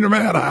no Mary and them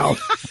had a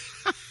house.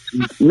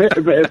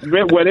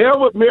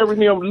 Whatever Mary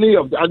and them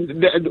lived,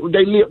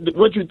 they lived.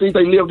 What you think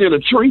they lived in a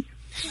tree?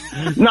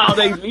 No,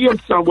 they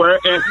lived somewhere,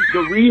 and the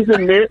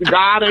reason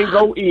God ain't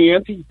go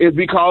in is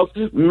because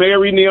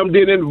Mary and them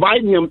didn't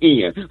invite him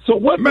in. So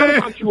what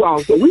about you all?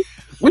 So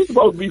We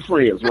supposed to be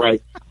friends,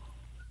 right?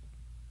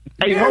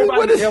 Ain't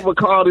nobody ever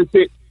called and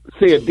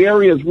said,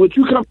 Darius, would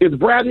you come? Is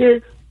Brad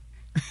here?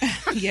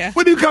 Yeah.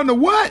 Would you come to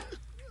what?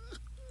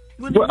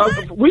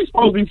 We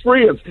supposed to be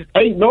friends.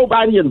 Ain't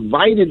nobody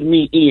invited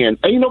me in.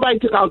 Ain't nobody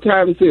took out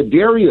time and said,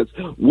 Darius,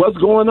 what's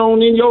going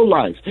on in your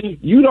life?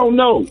 You don't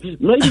know.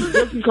 Maybe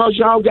just because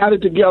y'all got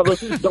it together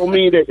don't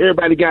mean that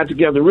everybody got it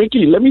together.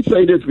 Ricky, let me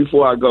say this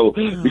before I go,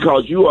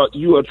 because you are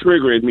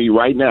triggering me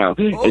right now,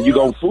 and you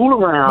gonna fool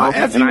around.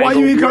 Ask you why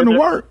you ain't come to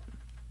work.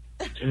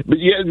 But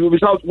yeah,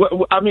 because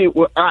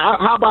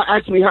how about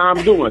ask me how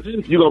I'm doing?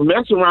 You gonna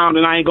mess around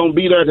and I ain't gonna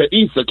be there to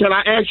Easter. Can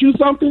I ask you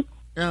something?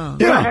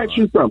 Can I ask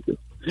you something?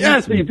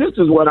 Yes. See, this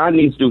is what I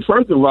need to do.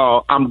 First of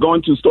all, I'm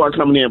going to start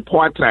coming in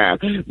part-time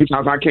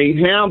because I can't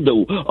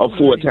handle a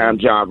full-time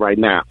job right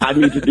now. I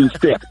need to do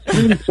steps.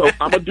 So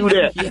I'm going to do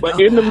that.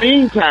 But in the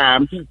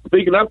meantime,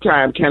 speaking of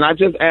time, can I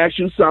just ask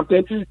you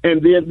something?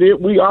 And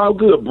then we all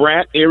good,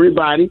 Brad,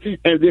 everybody.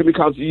 And then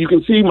because you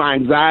can see my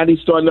anxiety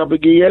starting up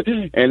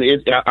again, and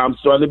I'm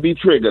starting to be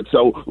triggered.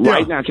 So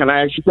right now, can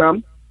I ask you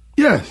something?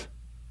 Yes.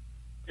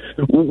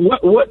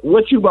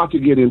 What you about to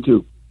get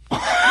into?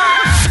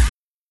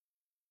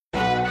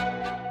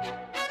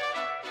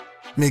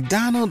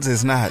 McDonald's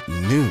is not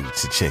new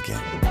to chicken.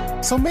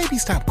 So maybe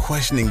stop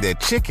questioning their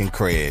chicken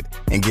cred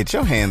and get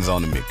your hands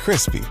on the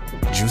McCrispy.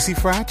 Juicy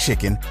fried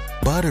chicken,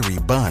 buttery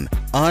bun,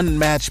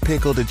 unmatched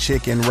pickle to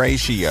chicken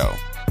ratio.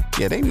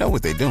 Yeah, they know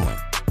what they're doing.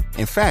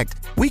 In fact,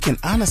 we can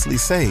honestly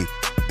say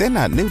they're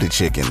not new to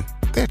chicken.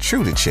 They're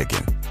true to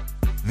chicken.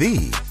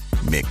 The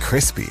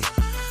McCrispy.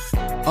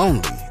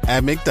 Only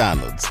at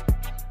McDonald's.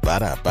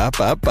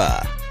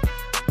 Ba-da-ba-ba-ba.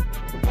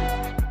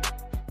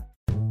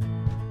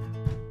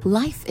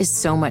 Life is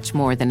so much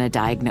more than a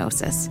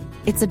diagnosis.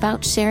 It's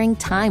about sharing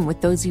time with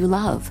those you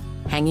love,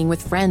 hanging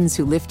with friends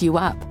who lift you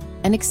up,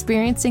 and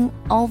experiencing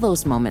all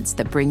those moments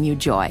that bring you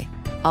joy.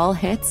 All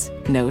hits,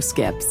 no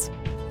skips.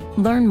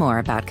 Learn more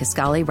about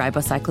Kisqali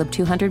Ribociclib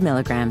 200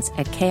 milligrams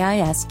at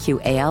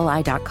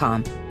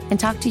KISQALI.com and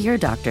talk to your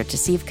doctor to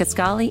see if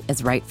Kisqali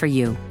is right for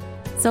you.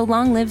 So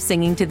long live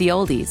singing to the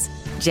oldies,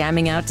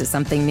 jamming out to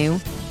something new,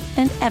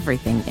 and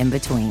everything in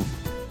between.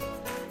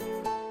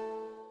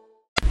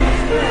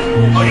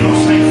 Oh, you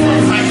gonna sing for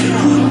a fashion?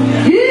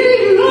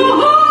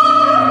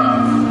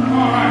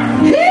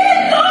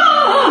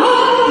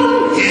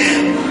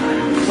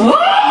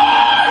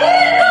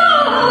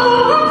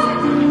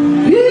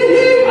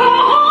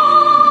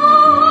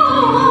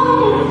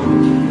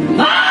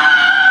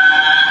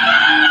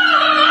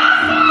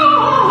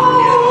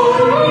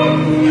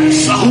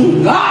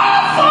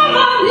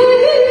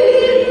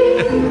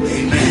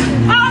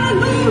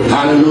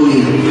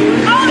 Hallelujah.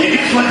 And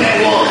guess what that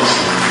was?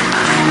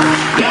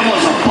 That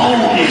was a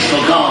boldness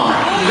for God.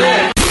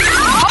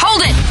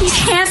 Hold it.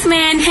 Half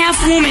man,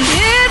 half woman.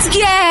 It's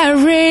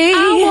Gary.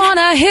 I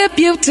wanna hip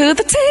you to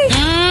the teeth.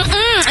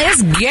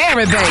 It's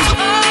Gary, baby.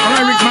 All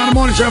right, Rick Smiley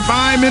Morning Show,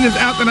 5 minutes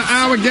after the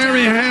hour.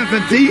 Gary has the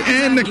tea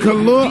and the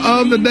color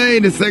of the day.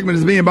 This segment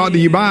is being brought to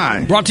you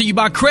by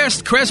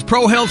Crest. Crest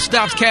Pro Health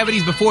stops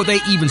cavities before they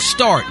even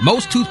start.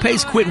 Most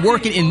toothpaste quit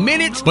working in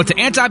minutes, but the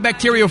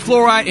antibacterial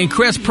fluoride in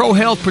Crest Pro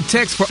Health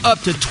protects for up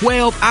to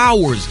 12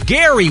 hours.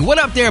 Gary, what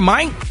up there,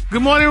 Mike?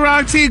 Good morning,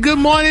 Rock T. Good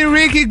morning,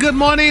 Ricky. Good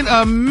morning,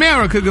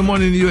 America. Good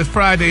morning to you. It's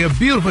Friday, a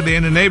beautiful day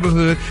in the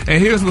neighborhood.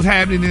 And here's what's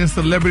happening in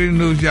celebrity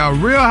news, y'all.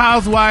 Real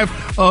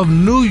Housewife of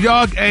New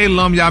York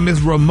alum, y'all,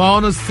 Miss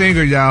Ramona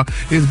Singer, y'all.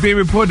 It's being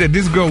reported that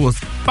this girl was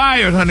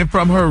fired, honey,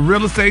 from her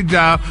real estate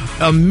job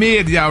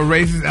amid, y'all,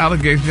 racist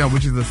allegations, y'all,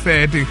 which is a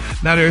sad thing.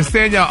 Now, they're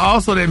saying, y'all,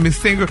 also that Miss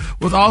Singer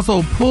was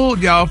also pulled,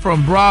 y'all,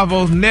 from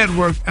Bravo's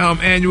network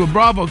annual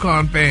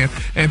BravoCon fan.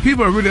 And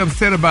people are really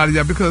upset about it,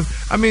 y'all, because,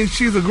 I mean,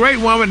 she's a great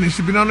woman and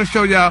she's been on the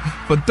show, y'all,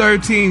 for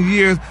 13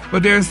 years.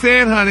 But they're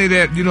saying, honey,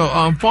 that, you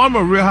know,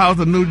 former Real House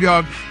of New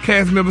York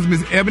cast members,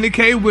 Miss Ebony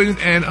K. Williams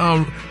and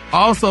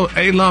also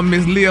alum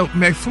Miss Leah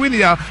McSweeney,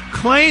 y'all,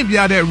 claimed,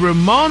 y'all, that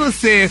Ramona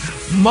said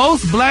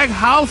most black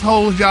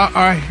households, y'all,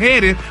 are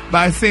headed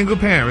by single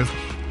parents.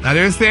 Now,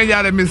 they're saying,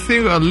 y'all, that Miss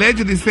Singer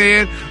allegedly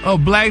said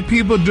of black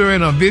people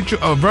during a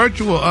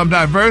virtual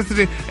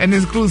diversity and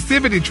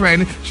inclusivity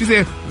training, she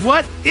said,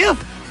 what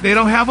if they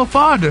don't have a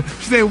father?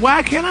 She said,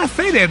 why can't I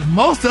say that?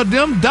 Most of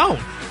them don't.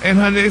 And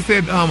honey, they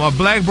said a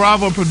black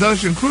Bravo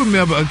production crew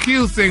member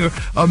accused Singer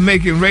of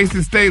making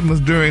racist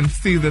statements during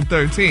season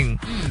 13.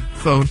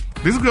 So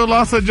this girl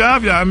lost her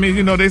job, y'all. I mean,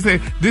 you know, they say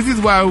this is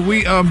why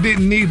we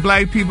didn't need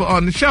black people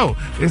on the show.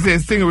 They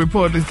said Singer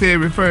reportedly said,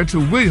 referring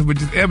to Williams,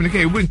 which is Ebony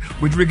K. Williams,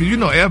 which, Ricky, you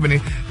know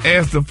Ebony,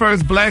 as the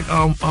first black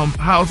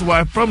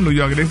housewife from New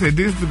York. And they said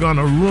this is going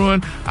to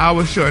ruin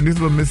our show. And this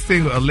is what Miss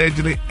Singer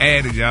allegedly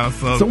added, y'all.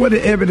 So what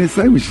did Ebony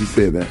say when she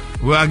said that?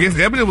 Well, I guess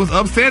Ebony was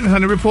upset and,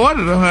 honey,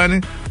 reported her,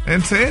 honey,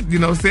 and said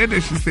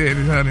that she said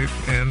it, honey.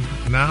 And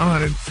now,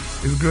 honey,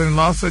 this girl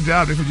lost her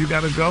job. They said, you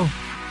got to go.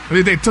 I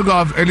mean, they took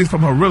off, at least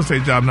from her real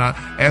estate job now.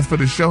 As for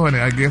the show, honey,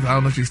 I guess, I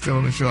don't know if she's still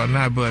on the show or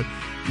not, but,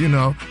 you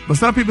know. But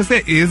some people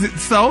say, is it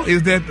so?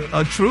 Is that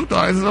a truth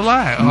or is it a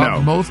lie?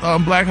 No. Most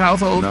black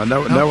households. No,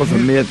 that was a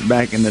myth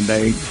back in the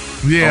day.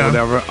 Yeah. or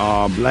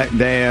whatever. Black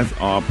dads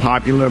are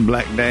popular.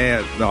 Black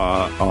dads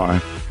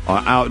are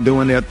out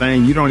doing their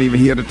thing. You don't even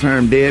hear the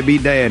term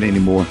deadbeat dad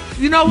anymore.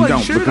 You know what?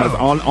 You don't, because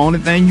only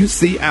thing you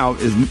see out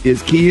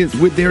is kids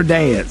with their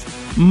dads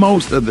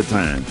most of the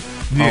time,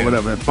 or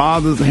whatever.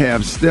 Fathers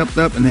have stepped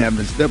up and have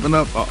been stepping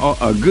up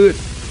a good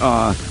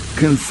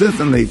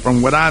consistently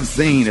from what I've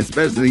seen,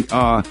 especially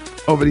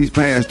over these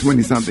past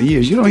 20-something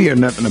years. You don't hear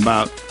nothing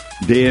about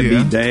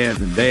deadbeat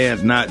dads and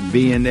dads not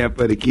being there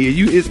for the kids.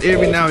 It's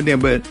every now and then,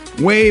 but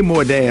way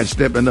more dads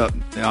stepping up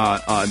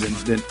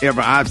than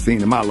ever I've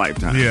seen in my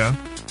lifetime. Yeah.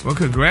 Well,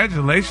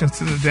 congratulations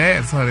to the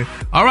dads, honey.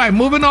 All right,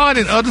 moving on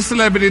in other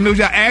celebrity news.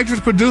 Y'all,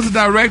 actress, producer,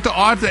 director,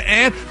 author,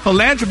 and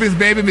philanthropist,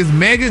 baby, Miss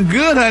Megan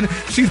Good, honey.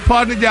 She's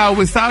partnered, y'all,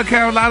 with South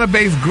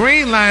Carolina-based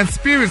Green Line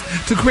Spirits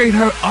to create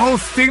her own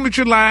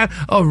signature line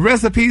of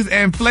recipes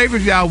and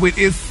flavors, y'all, with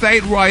its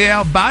Saint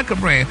Royale vodka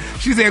brand.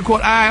 She said,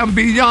 quote, "I am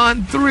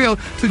beyond thrilled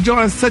to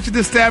join such an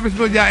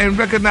establishment, y'all, and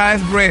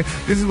recognized brand."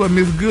 This is what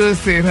Miss Good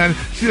said, honey.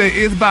 She said,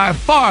 "It's by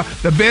far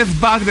the best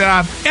vodka that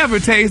I've ever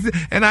tasted,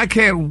 and I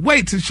can't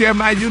wait to share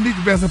my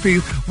unique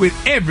recipes with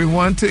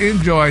everyone to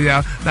enjoy,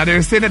 y'all." Now,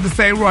 they're saying that the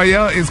Saint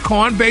Royale is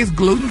corn-based,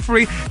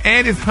 gluten-free,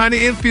 and it's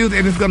honey-infused,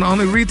 and it's going to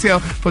only retail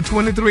for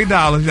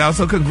 $23, y'all.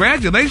 So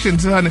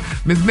congratulations to honey,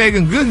 Miss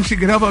Megan Good, and she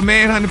can help her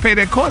man, honey, pay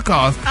that court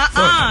cost.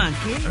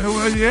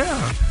 Well,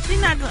 yeah. She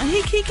not gonna,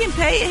 he can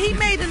pay it. He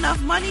made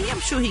enough money. I'm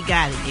sure he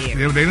got it,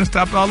 Gary. Yeah, they done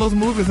stopped all those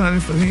movies, honey,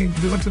 so he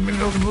ain't doing too many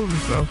of those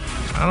movies, so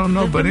I don't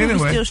know, but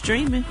anyway. Still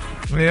streaming.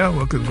 Yeah,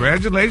 well,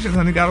 congratulations,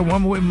 honey. Got a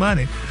woman with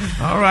money.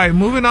 All right,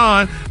 moving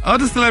on.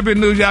 Other celebrity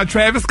news, y'all.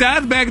 Travis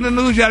Scott's back in the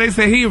news, y'all. They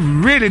say he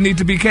really needs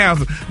to be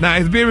counseled. Now,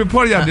 it's being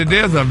reported, y'all, that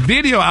there's a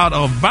video out,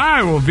 a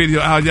viral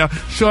video out, y'all,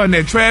 showing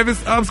that Travis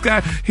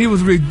Scott, he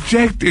was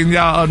rejecting,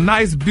 y'all, a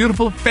nice,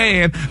 beautiful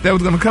fan that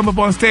was going to come up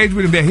on stage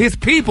with him, that his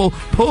people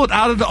pulled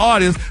out of the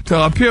audience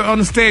to appear on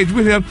the stage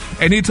with him,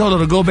 and he told her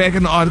to go back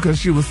in the audience because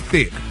she was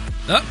thick.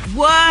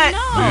 What? No.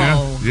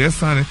 Yeah. Yes,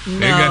 honey.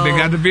 No. They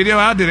got the video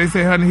out there. They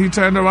say, honey, he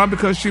turned her on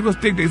because she was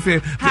thick. They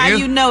said, how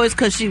you know it's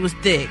because she was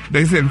thick?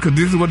 They said, because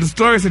this is what the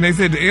story said. They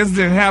said the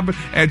incident happened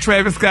at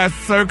Travis Scott's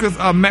Circus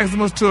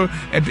Maximus tour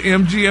at the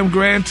MGM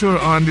Grand Tour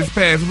on this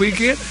past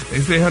weekend.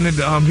 They said, honey,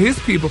 his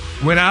people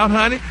went out,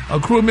 honey. A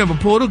crew member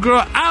pulled a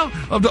girl out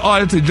of the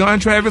audience to join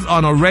Travis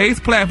on a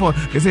raised platform.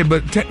 They said,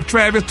 but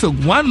Travis took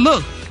one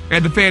look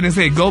at the fan and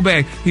said, go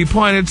back. He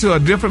pointed to a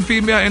different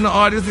female in the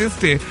audience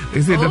instead. They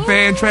said the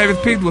fan Travis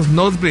picked was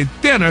noticeably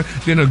thinner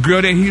than the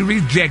girl that he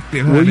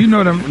rejected, honey. Well, you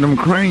know them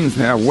cranes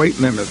have weight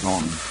limits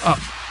on them.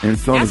 And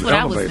so That's does what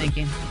elevators. I was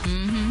thinking.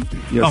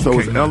 Mm-hmm. Yeah, so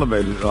Okay, is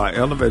elevators. Like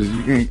elevators,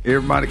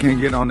 everybody can't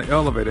get on the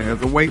elevator. It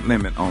has a weight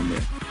limit on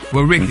there.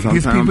 Well, Ricky,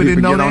 his people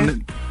didn't know get that? on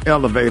the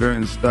elevator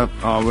and stuff,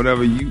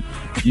 whatever. You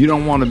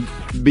don't want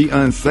to be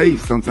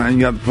unsafe. Sometimes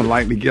you have to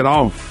politely get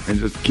off and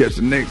just catch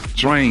the next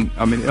train.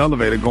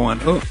 Elevator going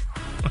up.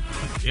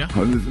 Yeah.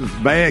 It's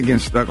bad getting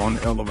stuck on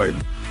the elevator.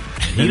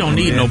 He don't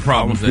need no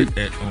problems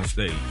on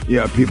stage.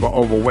 Yeah, people are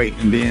overweight,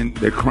 and then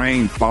the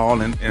crane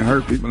fall and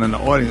hurt people in the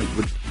audience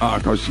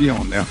because she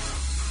on there.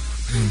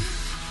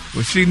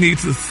 Well, she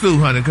needs to sue,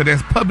 honey, because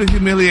that's public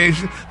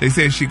humiliation. They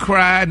said she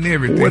cried and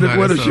everything.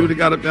 What if she would have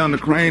got up down the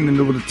crane and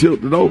it would have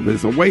tilted over?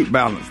 It's a weight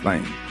balance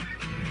thing.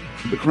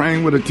 The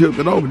crane would have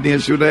tilted over, then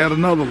she would have had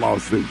another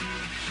lawsuit.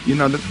 You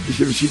know, if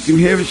she's too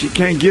heavy, she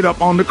can't get up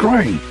on the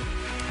crane.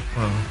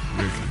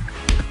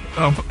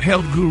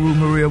 Health guru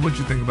Maria, what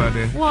you think about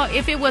that? Well,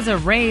 if it was a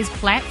raised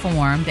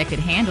platform that could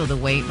handle the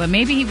weight, but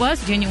maybe he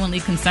was genuinely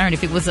concerned.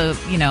 If it was a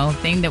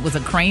thing that was a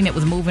crane that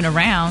was moving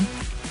around,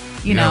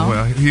 you know.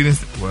 Well, he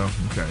didn't. Well,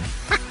 okay.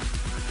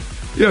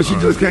 Yeah, she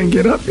just can't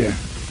get up there.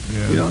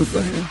 Yeah. You know what I'm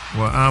saying?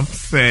 Well, I'm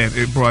sad.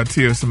 It brought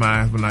tears to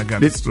my eyes when I got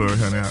the story,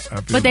 honey. I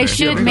feel But they bad.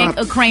 should make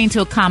a crane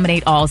to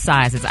accommodate all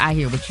sizes. I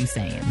hear what you're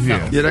saying. So,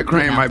 Yeah, that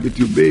crane might be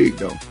too big,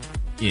 though.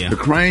 Yeah. The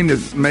crane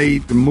is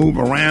made to move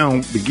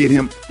around to get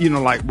him,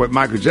 like what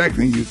Michael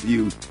Jackson used to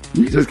use.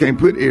 You just can't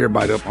put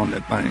everybody up on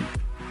that thing.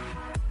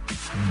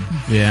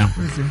 Yeah.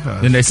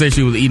 Then they say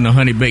she was eating a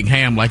honey baked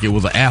ham like it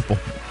was an apple.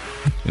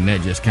 And that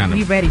just kind of.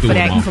 We ready for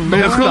that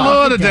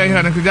Kalua today,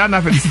 honey, because y'all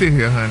not going to sit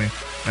here, honey.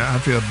 I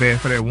feel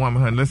bad for that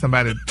woman, honey. Let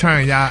somebody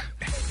turn y'all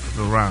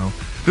around.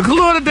 The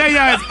Kalua today,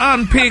 y'all, is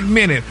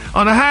unpigmented.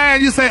 On the high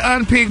end, you say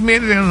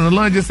unpigmented, and on the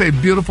low end, you say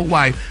beautiful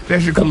white.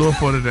 That's your Kalua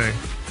for today.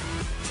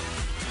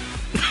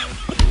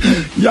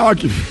 Y'all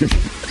can...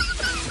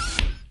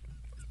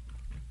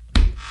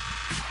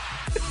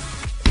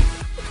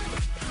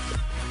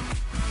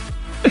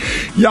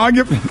 Y'all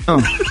give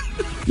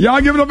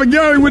it up for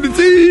Gary with the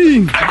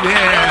team.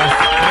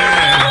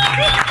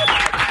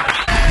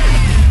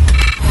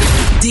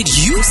 Did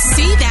you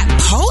see that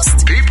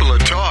post? People are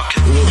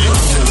talking.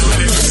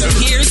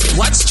 Here's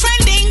what's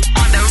trending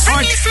on the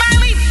Ricky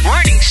Smiley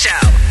Morning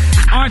Show.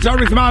 All right, y'all,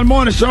 Ricky Smiley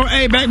Morning Show.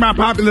 Hey, back by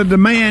popular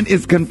demand,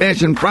 it's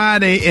Confession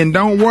Friday, and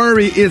don't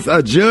worry, it's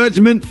a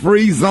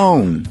judgment-free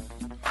zone.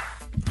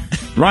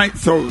 Right?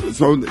 So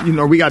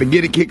we got to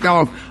get it kicked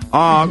off.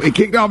 It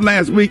kicked off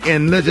last week,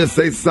 and let's just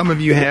say some of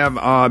you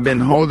have been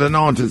holding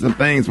on to some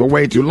things for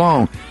way too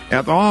long.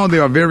 After all,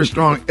 there are very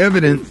strong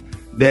evidence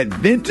that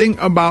venting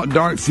about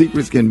dark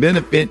secrets can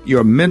benefit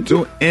your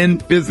mental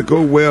and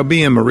physical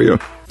well-being, Maria.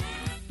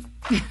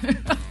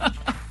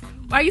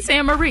 Why are you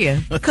saying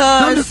Maria?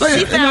 Because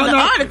she found an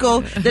article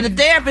that a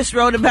therapist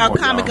wrote about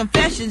common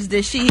confessions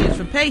that she hears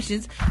from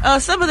patients.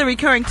 Some of the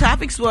recurring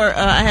topics were,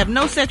 I have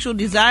no sexual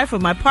desire for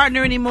my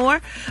partner anymore.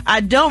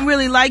 I don't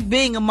really like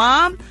being a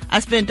mom.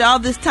 I spent all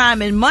this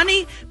time and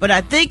money, but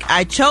I think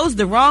I chose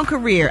the wrong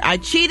career. I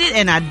cheated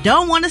and I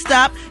don't want to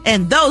stop,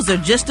 and those are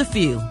just a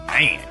few.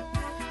 Man.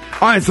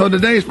 All right, so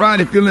today's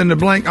Friday, fill in the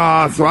blank.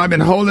 So I've been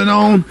holding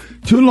on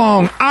too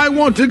long. I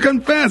want to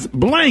confess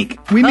blank.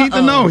 We need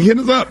to know. Hit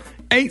us up.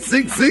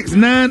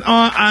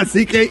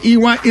 866-9-RICKEY.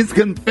 It's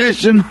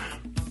Confession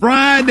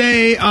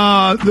Friday.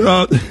 I'm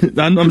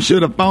sure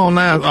the phone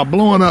lines are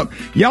blowing up.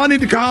 Y'all need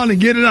to call and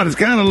get it out. It's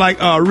kind of like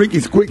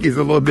Ricky's Quickies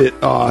a little bit.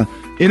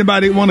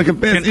 Anybody want to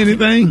confess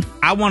anything?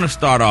 I want to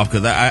start off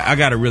because I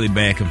got a really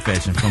bad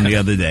confession from the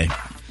other day.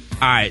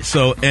 All right,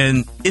 so,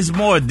 and it's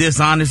more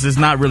dishonest. It's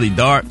not really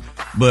dark.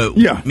 But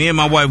me and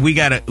my wife, we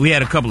had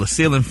a couple of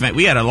ceiling fan.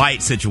 We had a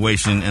light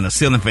situation and a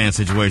ceiling fan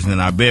situation in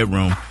our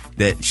bedroom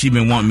that she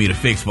been wanting me to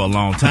fix for a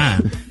long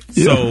time.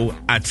 So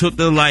I took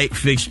the light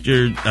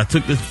fixture, I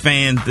took the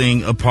fan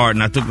thing apart,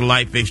 and I took the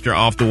light fixture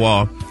off the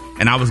wall,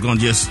 and I was gonna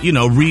just fix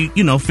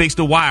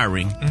the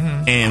wiring.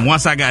 Mm-hmm. And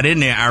once I got in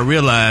there, I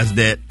realized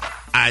that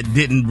I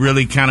didn't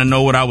really kind of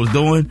know what I was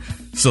doing.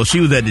 So she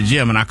was at the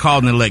gym, and I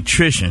called an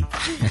electrician,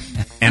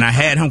 and I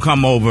had him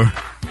come over,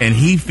 and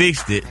he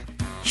fixed it.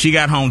 She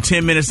got home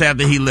 10 minutes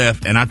after he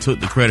left, and I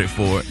took the credit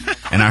for it.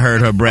 And I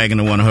heard her bragging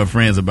to one of her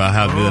friends about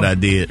how good I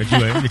did.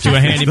 That you a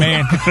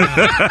handyman?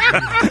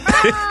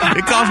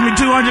 It cost me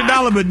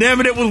 $200, but damn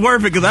it was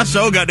worth it because I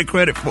sure got the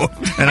credit for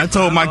it. And I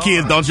told my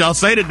kids, don't y'all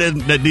say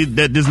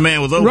that this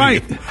man was over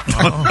right. here.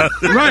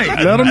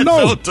 Right, let them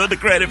know. I took the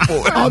credit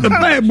for it. Oh, the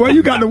man, boy,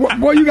 you got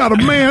to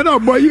man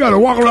up, boy. You got to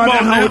walk around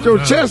that house with your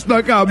chest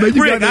stuck out, man.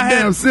 You got that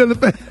damn silly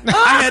thing.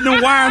 I had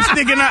them wires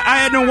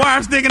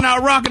sticking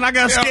out, rocking. I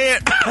got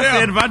scared. I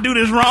said, if I do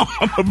this wrong,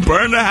 I'm gonna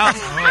burn the house.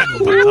 I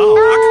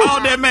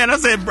called that man. I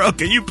said, bro,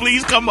 can you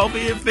please come over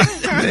here and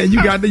fix it? Man,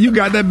 you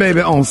got that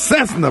baby on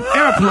Cessna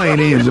airplane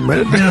engine,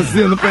 man. That damn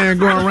ceiling fan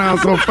going around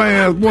so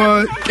fast,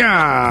 boy.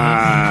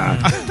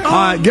 God. All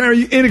right,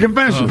 Gary, any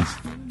confessions?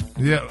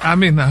 Yeah, I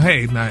mean,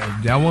 hey,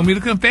 now, y'all want me to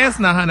confess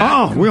now, honey?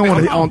 Oh, we don't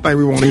want to. I don't think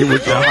we want to hear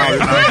what y'all.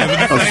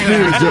 A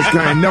spirit just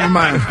came. Never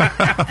mind.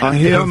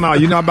 Hell no,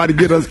 you're not about to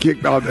get us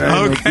kicked out there.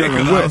 Okay,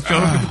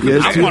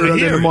 it's too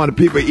early in the morning.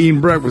 People eating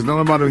breakfast.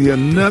 Nobody hear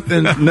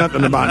nothing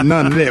about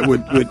none of that.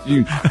 With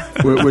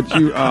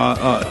you,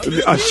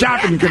 a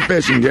shopping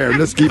confession, Gary.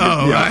 Let's keep it.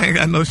 I ain't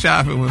got no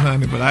shopping with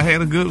honey, but I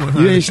had a good one.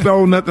 Honey. You ain't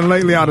stole nothing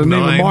lately out of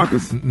Neiman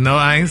Marcus. No,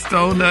 I ain't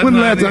stole nothing. When the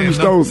last time you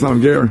stole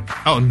something, Gary?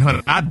 Oh,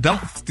 no, I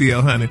don't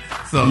steal, honey.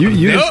 So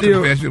you that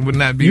still, confession would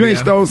not be. You ain't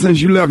stole since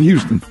you left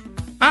Houston.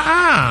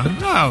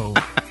 No.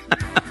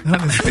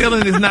 Honey,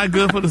 stealing is not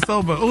good for the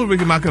soul. But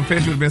Ricky, my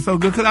confession has been so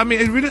good because I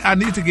mean, I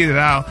need to get it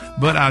out.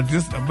 But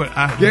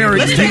Gary,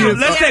 let's take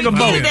a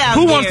vote.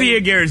 Who wants to hear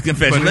Gary's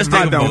confession? Let's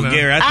take a vote,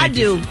 Gary. I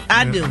do.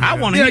 I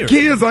want to hear.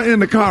 Kids are in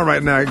the car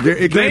right now.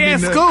 They at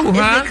school,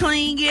 huh? Is it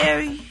clean,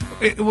 Gary?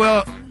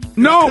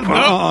 No,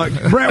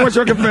 Brad, what's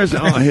your confession?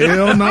 Oh,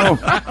 hell no.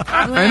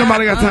 Ain't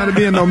nobody got time to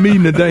be in no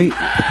meeting today.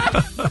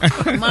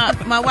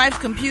 My wife's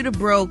computer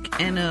broke,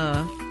 and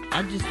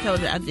I just told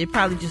her it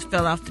probably just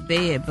fell off the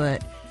bed,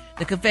 but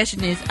the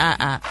confession is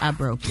I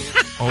broke it.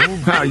 Oh,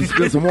 how? You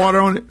spilled some water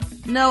on it?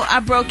 No,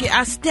 I broke it.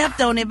 I stepped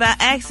on it by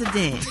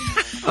accident.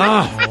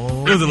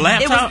 Oh. It was a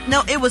laptop?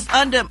 It was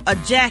under a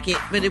jacket,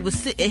 but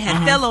it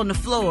had fell on the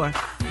floor,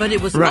 but it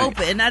was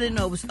open, and I didn't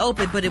know it was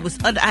open, but it was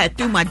under. I had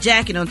threw my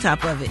jacket on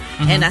top of it,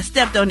 and I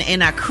stepped on it,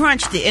 and I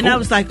crunched it, and I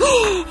was like,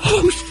 oh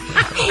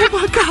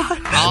my God.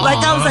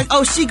 Like, I was like,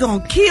 oh, she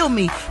gonna kill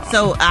me.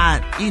 So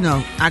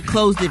I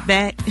closed it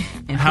back.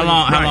 And how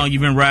long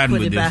you been riding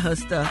with this? Put it by her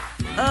stuff.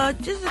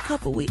 Just a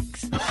couple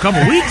weeks.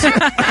 Couple weeks? You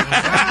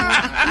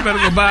better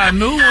go buy a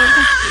new one.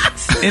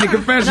 Any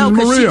confessions, no,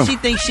 Maria? She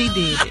thinks she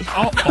did it.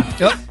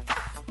 Yep.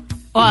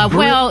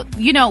 Well,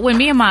 when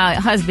me and my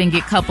husband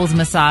get couples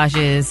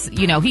massages,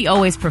 he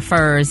always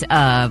prefers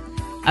a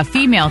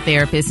female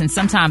therapist. And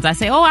sometimes I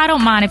say, I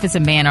don't mind if it's a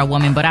man or a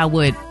woman, but I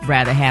would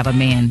rather have a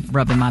man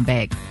rubbing my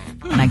back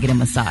when I get a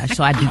massage.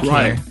 So I do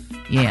care.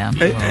 Yeah.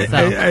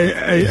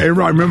 Hey,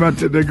 right. Remember I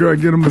took that girl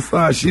get a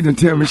massage? She didn't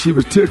tell me she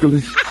was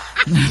ticklish.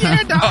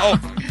 Yeah, dog.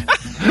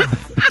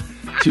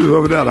 She was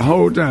over there the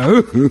whole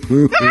time.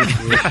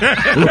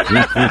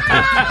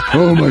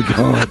 Oh my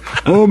God.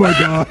 Oh my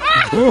God.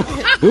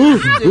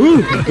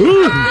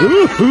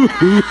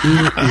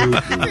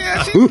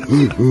 Yeah, she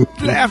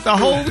laughed the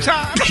whole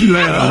time. She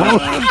laughed the whole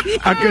time.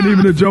 I couldn't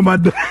even enjoy my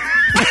day.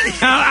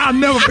 I'll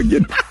never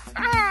forget.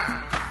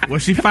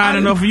 Was she fine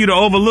enough for you to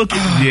overlook it?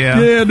 Yeah.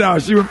 Yeah, no,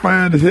 she was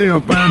fine as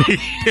hell.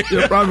 She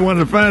was probably one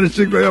of the finest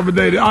chicks I ever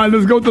dated. All right,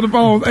 let's go to the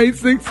phones.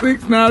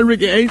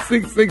 866-9-RICKY,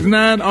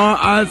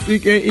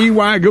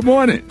 866-9-RICKEY. Good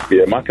morning.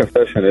 Yeah, my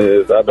confession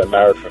is I've been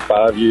married for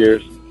 5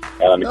 years,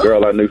 and the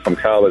girl I knew from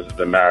college has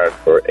been married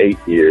for 8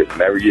 years.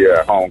 And every year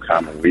at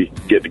homecoming, we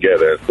get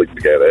together and sleep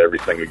together every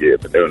single year.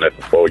 Been doing that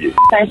for 4 years.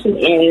 Question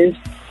is,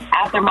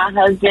 after my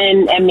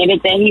husband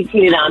admitted that he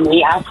cheated on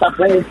me, I slept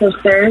with his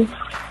sister,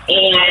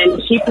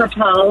 and she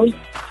proposed,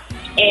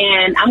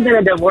 and I'm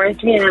going to divorce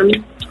him,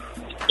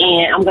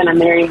 and I'm going to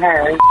marry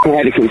her. I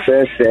had to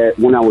confess that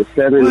when I was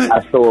 7,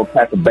 I stole a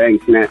pack of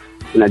bank snacks,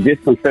 and I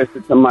just confessed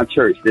it to my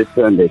church this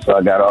Sunday, so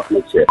I got off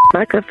my chest.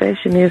 My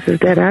confession is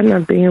that I've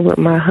not been with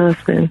my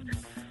husband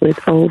with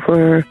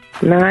over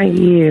 9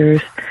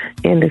 years,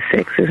 and the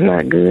sex is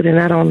not good, and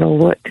I don't know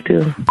what to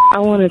do. I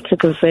wanted to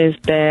confess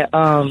that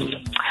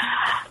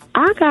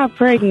I got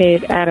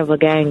pregnant out of a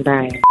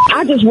gangbang.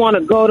 I just want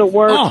to go to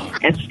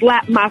work and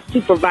slap my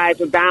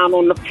supervisor down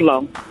on the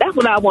floor. That's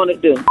what I want to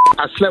do.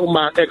 I slept with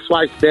my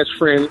ex-wife's best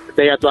friend the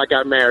day after I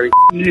got married.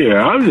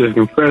 Yeah, I'm just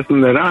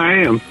confessing that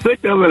I am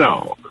sick of it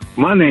all.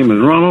 My name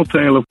is Ronald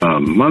Taylor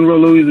from Monroe,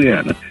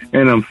 Louisiana,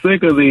 and I'm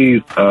sick of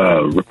these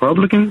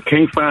Republicans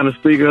can't find a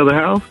Speaker of the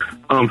House.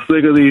 I'm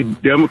sick of these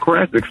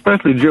Democrats,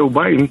 especially Joe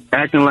Biden,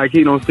 acting like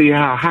he don't see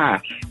how high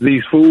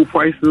these food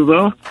prices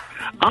are.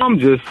 I'm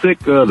just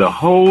sick of the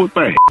whole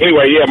thing.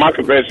 Anyway, yeah, my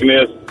confession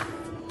is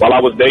while I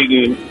was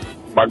dating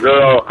my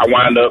girl, I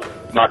wound up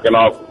knocking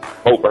off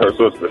both of her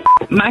sisters.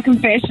 My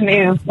confession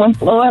is when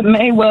Floyd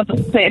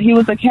Mayweather said he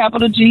was a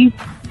capital G,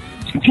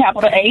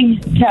 capital A,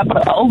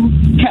 capital O,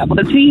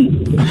 capital T,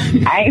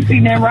 I ain't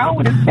seen nothing wrong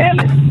with his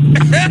spelling.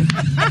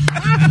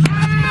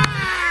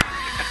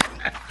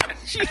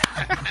 She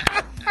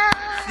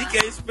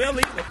can't spell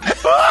either.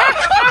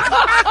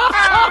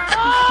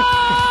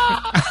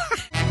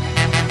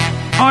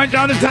 All right,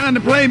 y'all, it's time to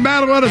play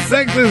Battle of the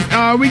Sexes.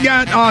 We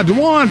got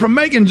Dwan from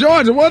Macon,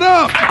 Georgia. What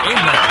up?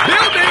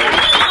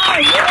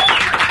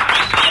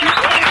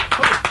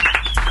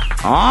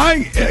 All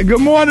right,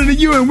 good morning to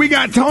you. And we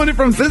got Tony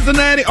from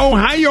Cincinnati,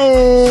 Ohio.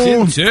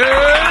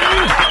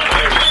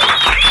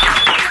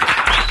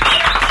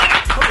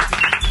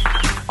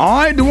 All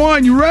right,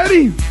 Dwan, you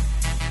ready?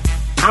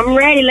 I'm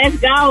ready. Let's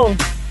go. All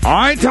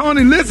right,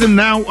 Tony, listen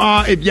now.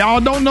 If y'all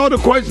don't know the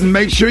question,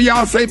 make sure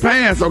y'all say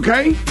pass,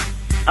 okay?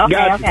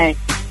 Okay.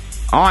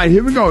 All right,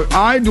 here we go. All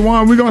right,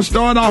 Dwan, we're going to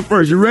start off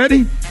first. You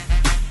ready?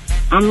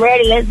 I'm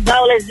ready. Let's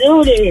go. Let's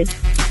do this.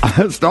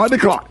 Start the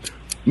clock.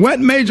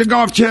 What major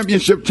golf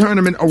championship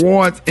tournament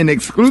awards an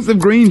exclusive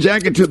green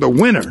jacket to the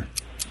winner?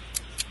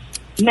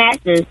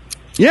 Masters.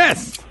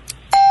 Yes.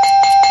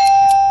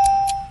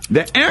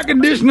 The air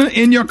conditioner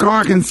in your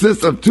car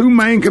consists of two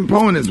main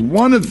components.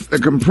 One is the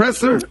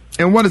compressor,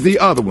 and what is the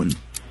other one?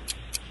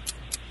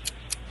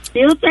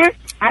 Filter?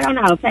 I don't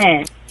know.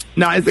 Pass.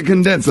 No, it's a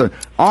condenser.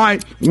 All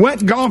right.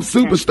 What golf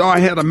superstar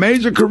had a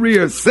major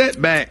career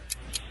setback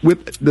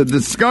with the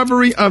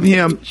discovery of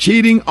him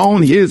cheating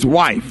on his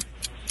wife?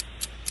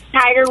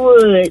 Tiger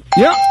Woods.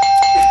 Yep.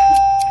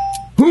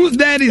 Who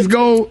Daddy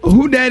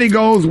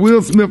Goes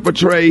Will Smith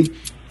portray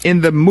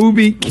in the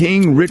movie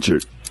King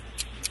Richard?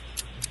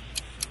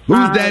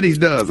 Whose Daddy's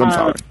does? I'm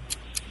sorry.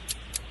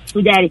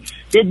 Who Daddy?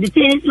 The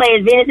tennis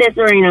player, Venus and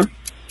Serena.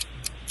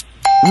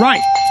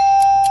 Right.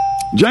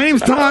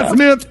 James Todd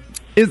Smith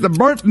is the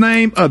birth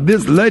name of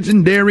this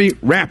legendary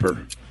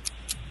rapper.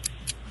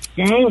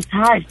 James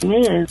Todd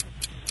Smith.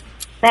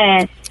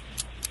 Pass.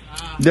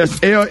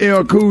 That's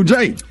LL Cool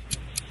J.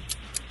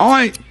 All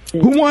right.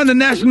 Who won the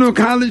National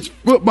College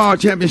Football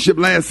Championship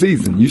last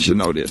season? You should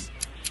know this.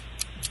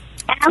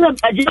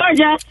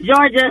 Georgia.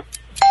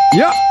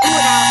 Yep.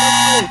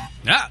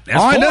 That's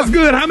all right, 4. that's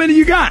good. How many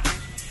you got?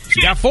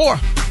 You got 4.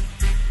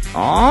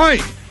 All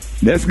right.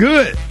 That's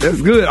good.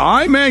 That's good. All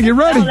right, man, get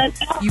ready.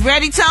 You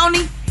ready,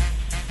 Tony?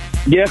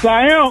 Yes,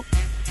 I am.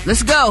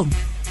 Let's go.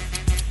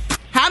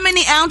 How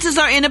many ounces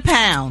are in a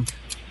pound?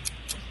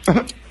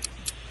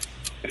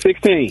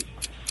 16.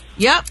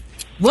 Yep.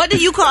 What do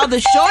you call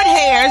the short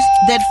hairs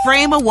that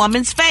frame a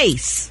woman's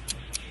face?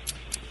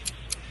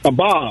 A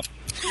bob.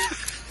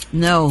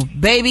 No,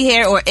 baby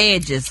hair or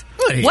edges.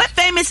 What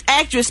famous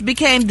actress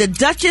became the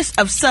Duchess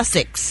of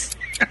Sussex?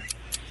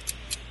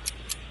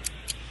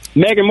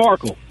 Meghan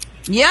Markle.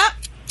 Yep.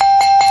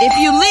 If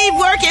you leave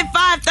work at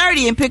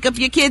 5:30 and pick up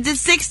your kids at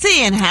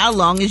 6:10, how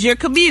long is your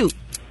commute?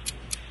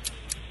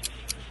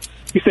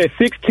 You said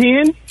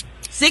 6:10?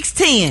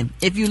 6:10.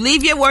 If you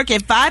leave your work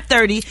at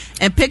 5:30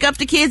 and pick up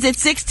the kids at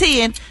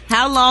 6:10,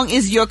 how long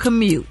is your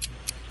commute?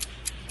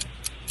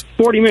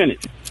 40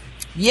 minutes.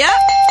 Yep.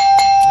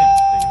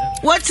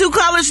 What two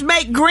colors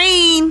make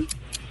green?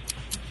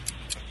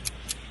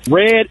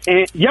 Red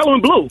and yellow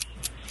and blue.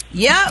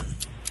 Yep.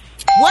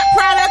 What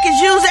product is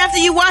used after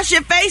you wash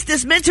your face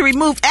that's meant to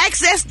remove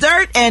excess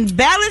dirt and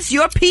balance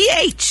your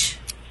pH?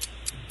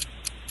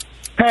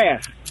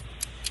 Pass.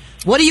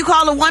 What do you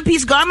call a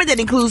one-piece garment that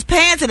includes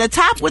pants and a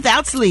top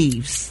without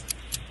sleeves?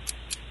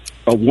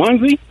 A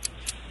onesie?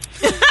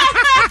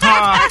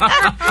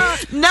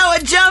 No, a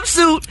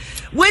jumpsuit.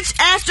 Which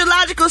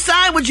astrological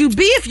sign would you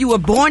be if you were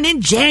born in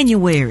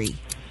January?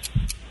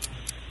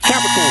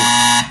 Capricorn.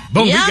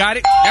 Boom, Yep. we got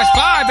it. That's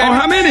 5, baby. Oh,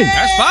 how many?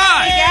 That's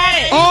 5. You got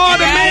it. Oh, You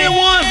the got man it.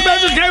 won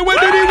special K. What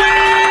did he win?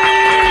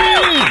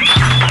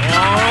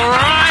 All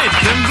right,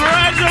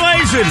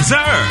 congratulations,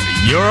 sir.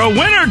 You're a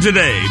winner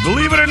today,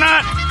 believe it or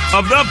not,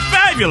 of the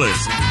fabulous,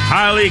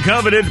 highly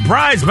coveted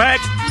prize pack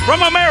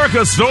from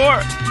America's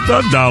store,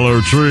 the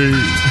Dollar Tree.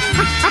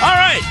 All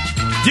right,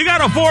 you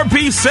got a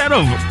 4-piece set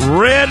of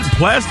red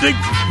plastic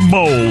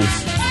bowls.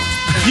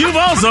 You've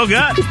also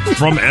got,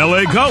 from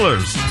LA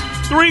Colors,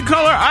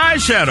 3-color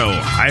eyeshadow,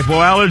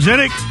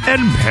 hypoallergenic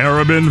and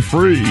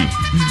paraben-free.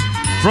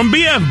 From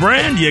BF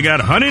Brand, you got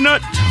Honey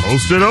Nut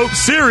Toasted Oat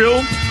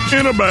Cereal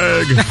in a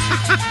bag.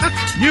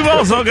 You've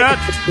also got,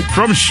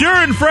 from Sure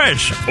and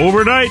Fresh,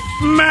 Overnight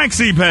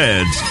Maxi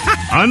Pads,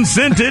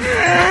 unscented,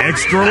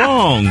 extra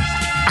long.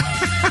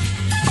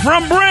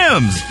 From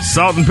Brim's,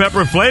 salt and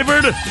pepper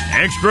flavored,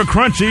 extra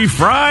crunchy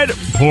fried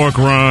pork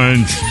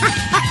rinds.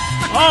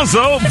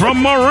 Also, from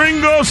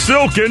Moringa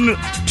Silken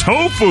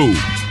Tofu,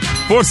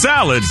 for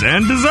salads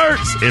and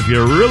desserts if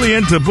you're really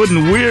into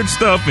putting weird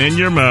stuff in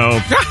your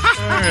mouth.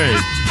 All right.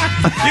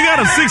 You got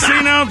a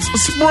 16-ounce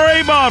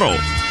spray bottle.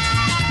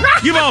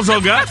 You've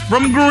also got,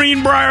 from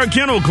Greenbrier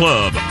Kennel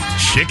Club,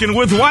 chicken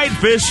with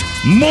whitefish,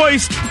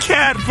 moist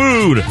cat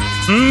food.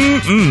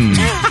 Mm-mm.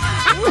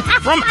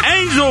 From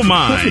Angel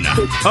Mine,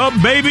 a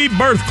baby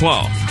birth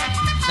cloth.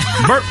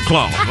 Birth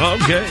cloth,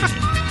 okay.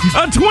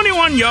 A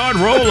 21-yard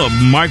roll of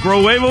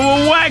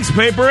microwavable wax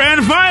paper.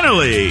 And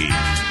finally,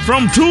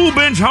 from Tool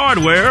Bench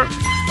Hardware,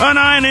 a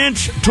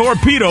 9-inch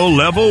torpedo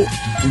level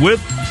with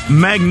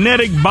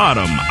magnetic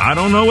bottom. I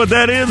don't know what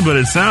that is, but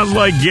it sounds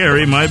like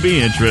Gary might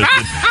be interested.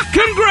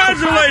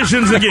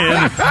 Congratulations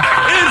again. It's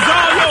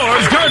all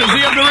yours,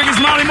 courtesy of the Ricky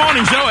Smiley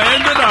Morning Show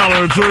and the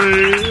Dollar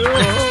Tree.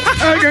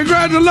 Hey,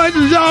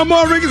 congratulations, y'all.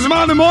 More Ricky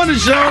Smiley Morning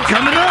Show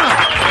coming up.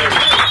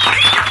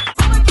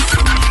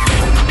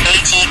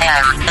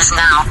 ATM is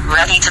now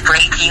ready to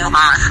break you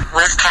off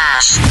with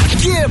cash.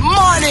 Good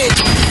morning.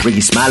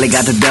 Ricky Smiley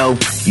got the dough.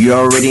 You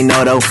already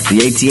know though. The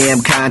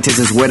ATM contest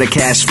is where the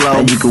cash flow.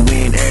 And you can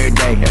win every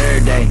day,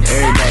 every day,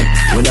 every day.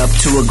 Went up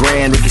to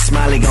 $1,000, Ricky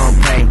Smiley gon'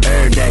 pay.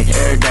 Every day,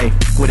 every day.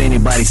 What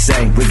anybody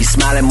say? Ricky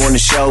Smiley Morning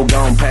Show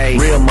gon' pay.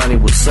 Real money,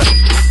 what's up?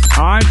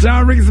 All right,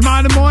 y'all. Ricky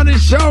Smiley Morning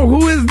Show.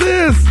 Who is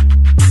this?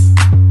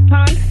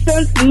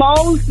 Constance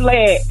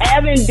Mosley,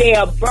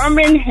 Avondale,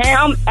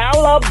 Birmingham,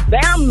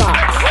 Alabama.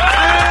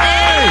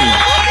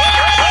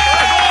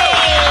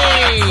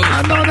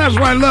 I know that's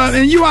right, love.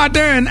 And you out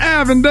there in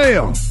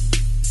Avondale?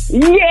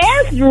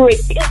 Yes,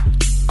 Ricky.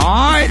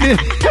 All right.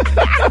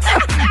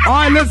 All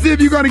right, let's see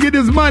if you're going to get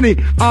this money.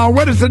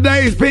 What is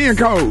today's PIN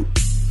code?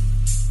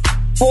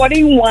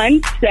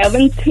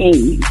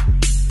 4117.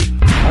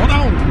 Hold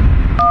on.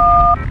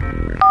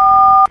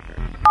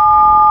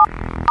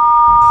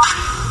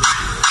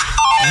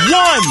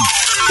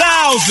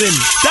 $1,000.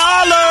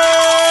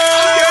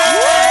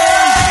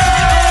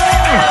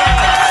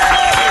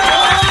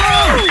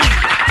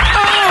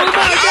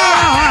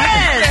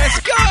 Let's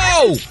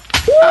go.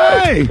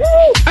 Hey,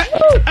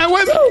 wait a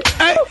minute.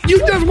 Hey, you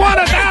just won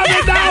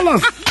 $1,000.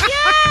 Okay,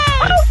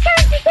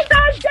 because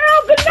I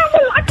dialed the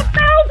number like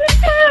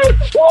 1,000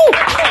 times. Woo.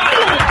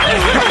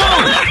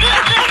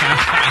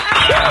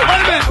 Wait a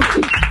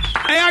minute.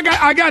 Hey, I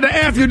got to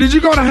ask you, did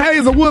you go to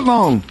Hayes or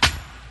Woodlawn?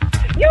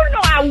 You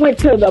know I went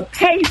to the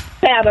Pace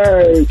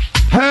Setters.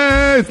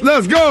 Hayes,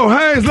 let's go.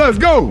 Hayes, let's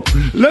go.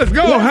 Let's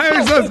go.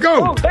 Hayes, let's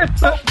go.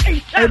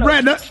 Hey,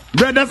 Brad,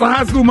 that's a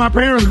high school my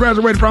parents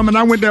graduated from, and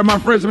I went there my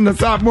freshman and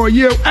sophomore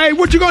year. Hey,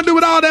 what you gonna do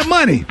with all that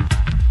money?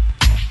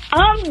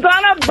 I'm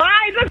gonna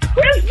buy the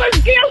Christmas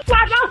gifts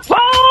for the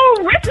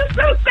whole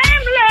Richardson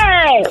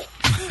family.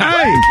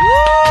 Hey,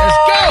 let's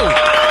go.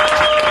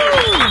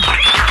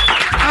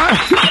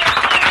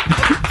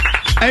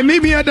 Hey,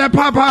 meet me at that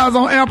Popeyes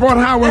on Airport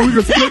Highway. We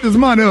can split this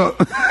money up.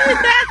 You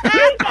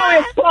know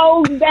it's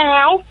closed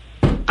down.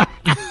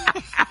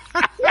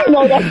 You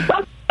know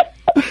that.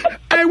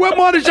 Hey, what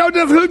morning show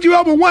just hooked you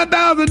up with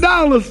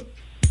 $1,000?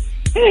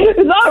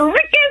 The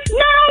Ricky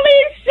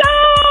Smiley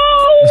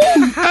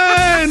Show.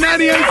 Hey,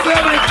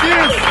 98.7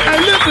 Kiss. Hey,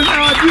 listen,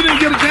 if you didn't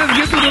get a chance to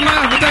get through the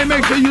line today,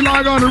 make sure you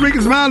log on to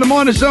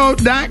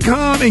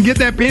RickySmileyMorningShow.com and get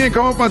that PIN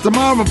code for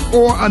tomorrow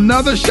for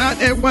another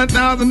shot at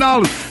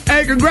 $1,000.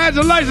 Hey,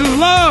 congratulations,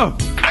 love.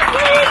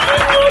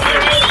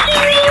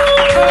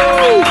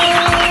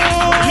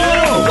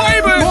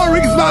 More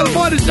Ricky Smiley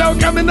Morning Show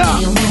coming up.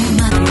 News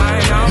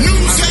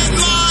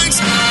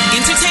headlines,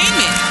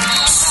 entertainment,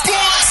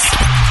 sports.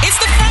 It's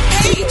the front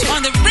page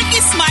on the Ricky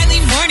Smiley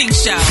Morning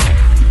Show.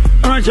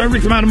 All right, y'all,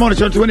 Ricky Smiley Morning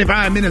Show,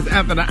 25 minutes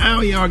after the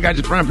hour. Y'all got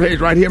your front page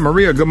right here.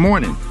 Maria, good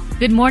morning.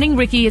 Good morning,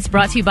 Ricky. It's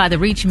brought to you by the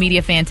Reach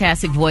Media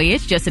Fantastic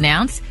Voyage, just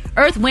announced.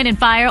 Earth, Wind &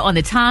 Fire on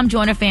the Tom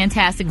Joyner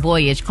Fantastic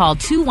Voyage. Call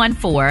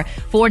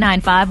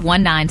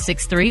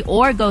 214-495-1963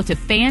 or go to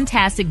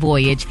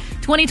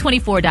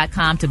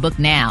fantasticvoyage2024.com to book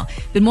now.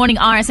 Good morning,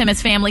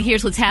 RSMS family.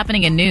 Here's what's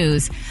happening in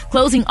news.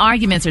 Closing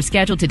arguments are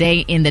scheduled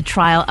today in the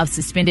trial of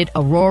suspended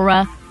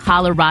Aurora,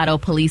 Colorado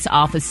police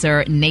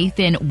officer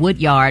Nathan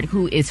Woodyard,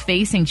 who is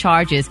facing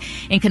charges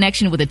in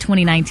connection with the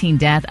 2019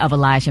 death of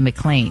Elijah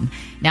McClain.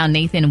 Now,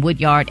 Nathan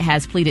Woodyard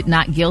has pleaded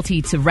not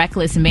guilty to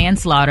reckless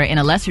manslaughter and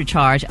a lesser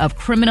charge of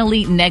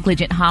criminally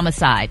negligent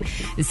homicide.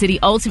 The city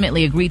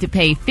ultimately agreed to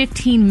pay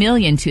 $15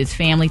 million to his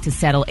family to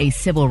settle a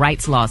civil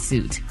rights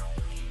lawsuit.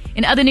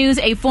 In other news,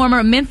 a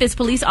former Memphis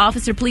police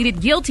officer pleaded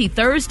guilty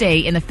Thursday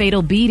in the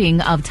fatal beating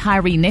of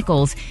Tyree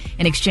Nichols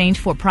in exchange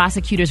for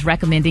prosecutors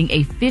recommending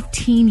a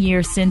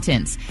 15-year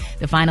sentence.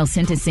 The final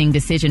sentencing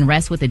decision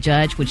rests with the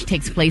judge, which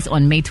takes place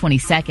on May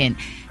 22nd.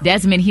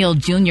 Desmond Hill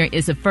Jr.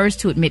 is the first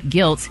to admit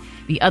guilt.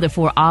 The other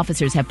 4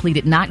 officers have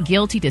pleaded not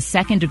guilty to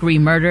second-degree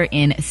murder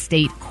in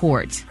state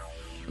court.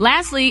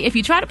 Lastly, if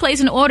you try to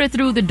place an order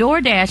through the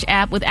DoorDash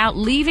app without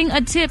leaving a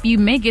tip, you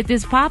may get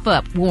this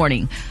pop-up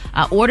warning.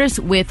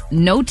 Orders with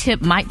no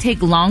tip might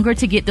take longer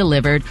to get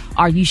delivered.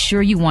 Are you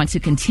sure you want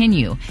to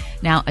continue?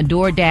 Now, a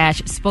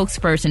DoorDash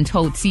spokesperson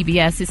told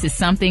CBS this is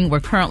something we're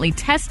currently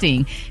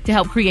testing to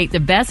help create the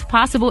best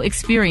possible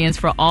experience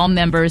for all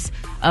members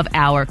of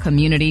our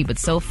community. But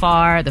so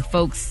far, the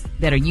folks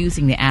that are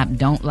using the app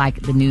don't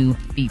like the new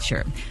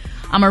feature.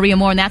 I'm Maria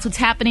Moore, and that's what's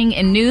happening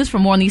in news. For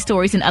more on these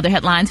stories and other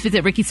headlines,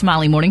 visit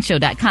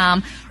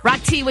RickySmileyMorningShow.com.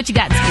 Rock T, what you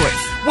got in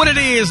sports? What it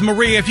is,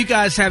 Maria, if you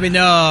guys haven't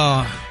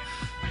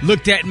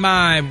looked at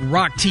my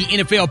Rock T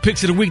NFL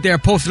picks of the week, they're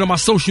posted on my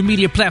social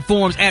media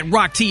platforms at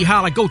Rock T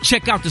Holla. Go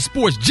check out the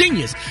sports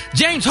genius.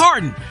 James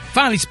Harden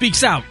finally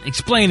speaks out,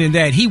 explaining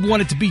that he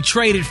wanted to be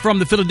traded from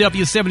the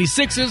Philadelphia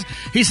 76ers.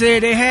 He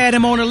said they had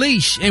him on a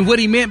leash, and what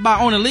he meant by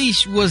on a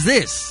leash was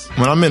this.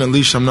 When I meant a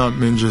leash, I'm not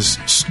meant just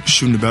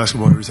shooting the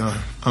basketball every time.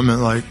 I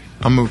meant like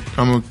I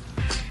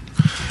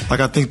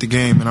think the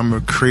game, and I'm a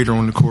creator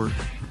on the court.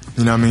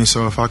 You know what I mean?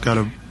 So if I got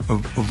a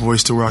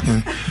voice to where I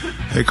can,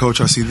 hey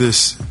coach, I see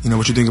this. You know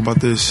what you think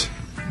about this?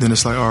 Then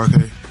it's like, oh,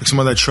 okay. Like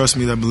somebody that trusts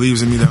me, that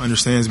believes in me, that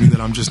understands me,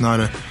 that I'm just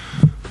not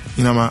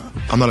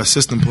I'm not a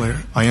system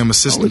player. I am a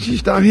system. Would you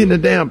stop hitting the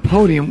damn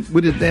podium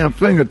with his damn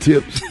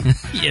fingertips?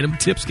 Yeah, them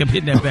tips kept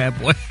hitting that bad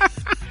boy.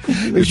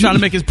 He was trying to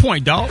make his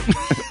point, dog.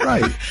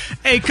 Right.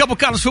 Hey, a couple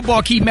college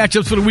football key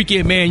matchups for the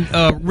weekend, man.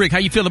 Rick, how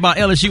you feel about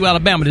LSU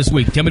Alabama this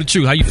week? Tell me the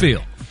truth. How you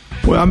feel?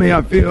 Well, I mean,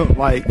 I feel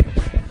like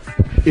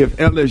if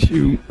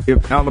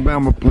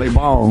Alabama play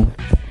ball.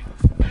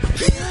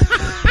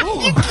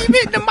 You keep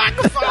hitting the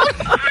microphone.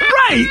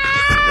 Right.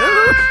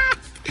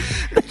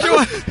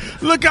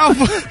 Look out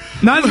for.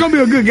 Now, it's going to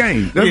be a good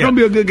game. That's going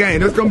to be a good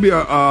game. That's going to be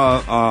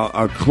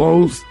a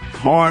close,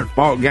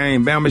 hard-fought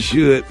game. Bama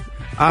should.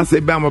 I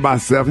say Bama by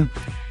 7.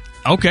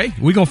 Okay.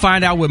 We're going to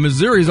find out what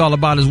Missouri's all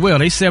about as well.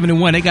 They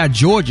 7-1. They got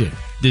Georgia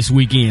this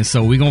weekend,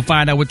 so we're going to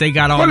find out what they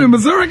got all. Well,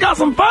 Missouri got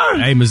some fun.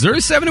 Hey,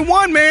 Missouri's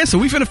 7-1, man, so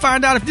we finna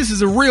find out if this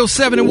is a real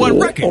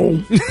 7-1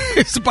 record.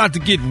 It's about to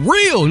get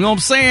real, you know what I'm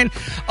saying?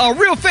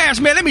 Real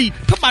fast, man, let me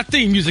put my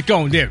theme music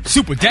on there.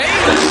 Super Dave.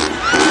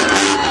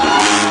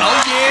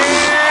 Oh, yeah.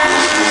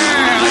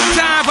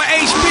 Time for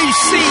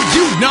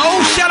HBCU.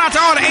 Shout out to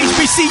all the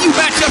HBCU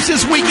matchups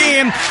this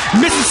weekend.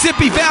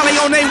 Mississippi Valley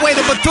on their way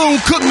to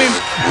Bethune-Cookman.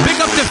 Big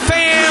up to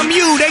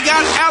FAMU. They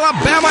got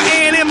Alabama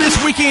A&M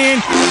this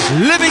weekend.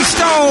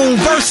 Livingstone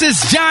versus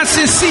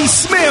Johnson C.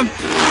 Smith.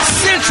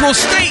 Central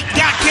State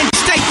got Kent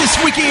State this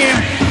weekend.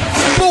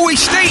 Bowie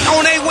State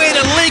on their way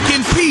to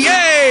Lincoln,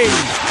 PA.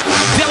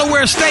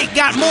 Delaware State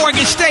got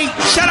Morgan State.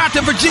 Shout out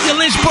to Virginia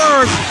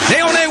Lynchburg.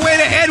 They on their way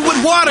to Edward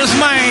Waters,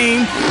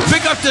 man.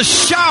 Big up to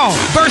Shaw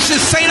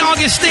versus St.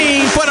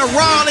 Augustine for the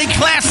Raleigh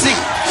Classic.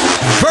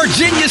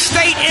 Virginia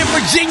State and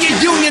Virginia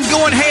Union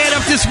going head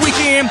up this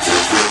weekend.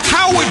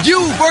 Howard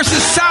U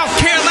versus South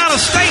Carolina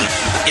State.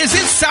 Is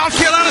it South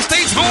Carolina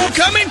State's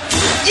homecoming?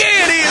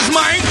 Yeah, it is,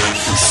 Mike.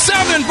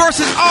 Southern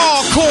versus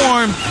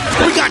Alcorn.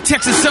 We got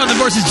Texas Southern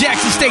versus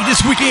Jackson State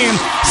this weekend.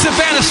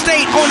 Savannah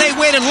State on their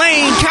way to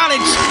Lane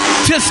College.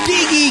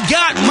 Tuskegee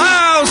got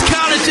Miles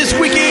College this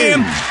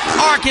weekend.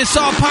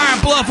 Arkansas Pine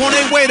Bluff on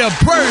their way to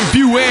Prairie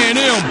View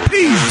A&M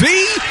PV.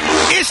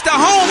 It's the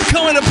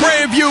homecoming of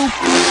Prairie View.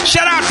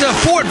 Shout out to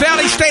Fort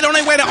Valley State on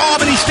their way to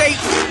Albany State.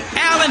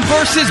 Allen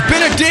versus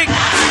Benedict.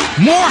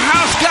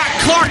 Morehouse got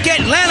Clark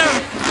Atlanta.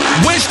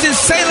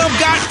 Winston-Salem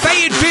got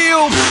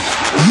Fayetteville.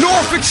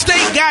 Norfolk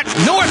State got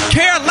North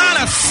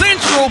Carolina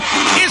Central.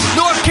 It's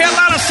North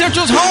Carolina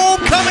Central's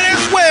homecoming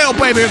as well,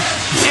 baby.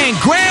 And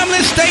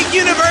Grambling State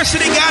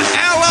University got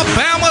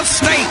Alabama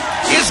State.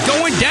 It's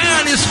going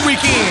down this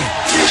weekend.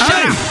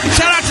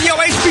 Shout out to your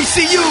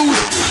HBCUs.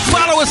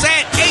 Follow us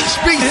at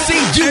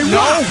HBCU.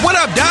 What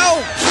up,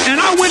 dog? And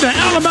I went to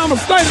Alabama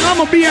State, and I'm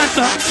going to be at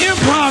the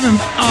Improv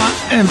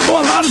in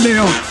Fort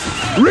Lauderdale.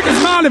 Ricky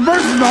Smiley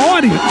versus the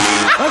audience.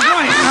 That's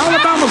right.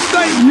 Alabama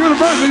State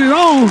University's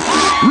own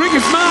Ricky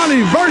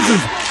Smiley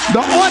versus the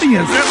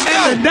audience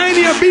at the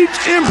Dania Beach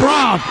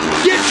Improv.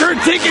 Get your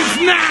tickets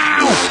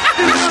now.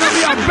 It's going to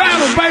be a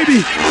battle,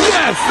 baby.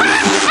 Yes.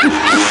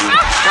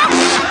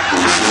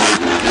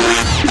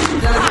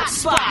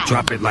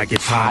 Drop it like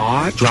it's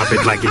hot. Drop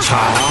it like it's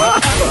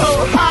hot.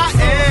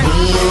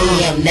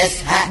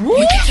 That's hot. You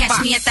can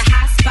catch me at the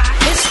hot spot.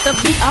 It's the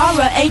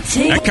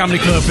BR18. That comedy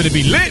club finna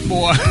be lit,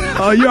 boy.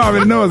 Oh, you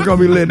already know it's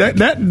gonna be lit. That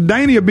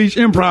Dania Beach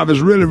Improv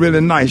is really, really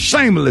nice.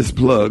 Shameless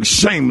plug.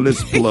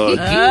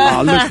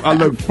 I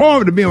look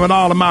forward to being with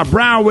all of my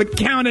Broward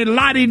County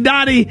Lottie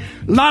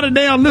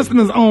Lauderdale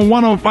listeners on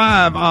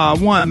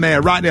 105.1.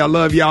 Man, right there, I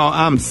love y'all.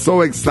 I'm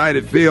so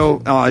excited,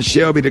 Phil,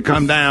 Shelby, to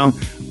come down.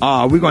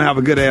 We're gonna have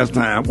a good ass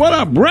time. What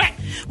up, Brett?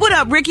 What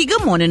up, Ricky?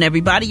 Good morning,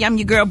 everybody. I'm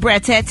your girl,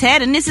 Brat Tat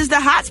Tat, and this is the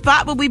hot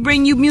spot where we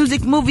bring you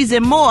music, movies,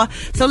 and more.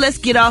 So let's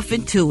get off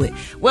into it.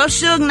 Well,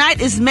 Suge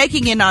Knight is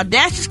making an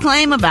audacious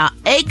claim about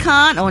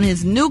Akon on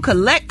his new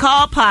Collect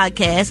Call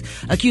podcast,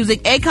 accusing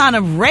Akon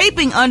of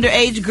raping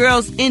underage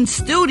girls in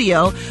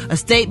studio. A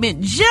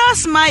statement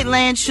just might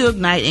land Suge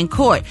Knight in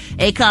court.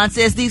 Akon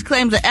says these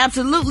claims are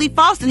absolutely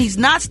false, and he's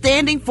not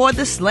standing for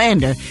the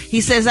slander.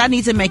 He says, I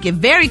need to make it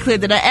very clear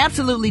that I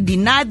absolutely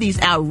deny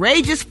these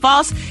outrageous,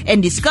 false,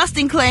 and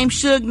disgusting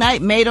claims Suge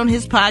Knight made on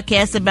his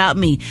podcast about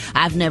me.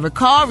 I've never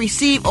called,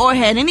 received, or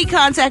had any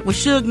contact with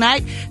Suge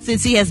Knight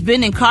since he has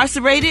been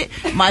incarcerated.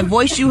 My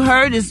voice you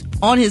heard is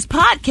on his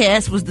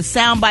podcast was the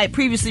soundbite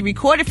previously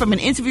recorded from an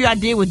interview I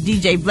did with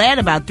DJ Vlad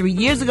about 3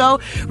 years ago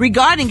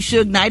regarding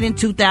Suge Knight in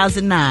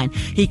 2009.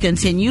 He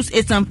continues,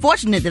 it's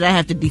unfortunate that I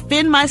have to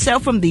defend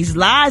myself from these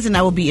lies, and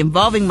I will be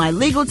involving my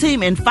legal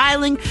team in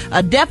filing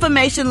a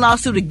defamation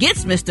lawsuit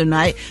against Mr.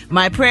 Knight.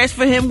 My prayers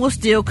for him will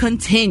still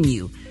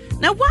continue.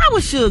 Now, why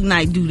would Suge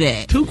Knight do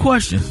that? 2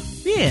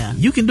 questions. Yeah.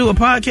 You can do a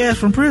podcast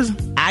from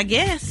prison? I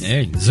guess.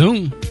 Hey,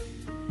 Zoom.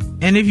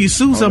 And if you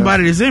sue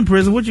somebody that's in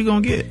prison, what you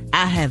gonna get?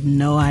 I have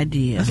no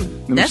idea.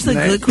 That's a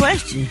good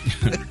question.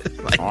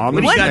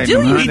 What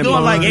do you be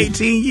doing? Like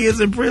 18 years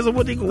in prison?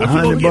 What you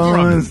gonna get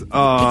buns,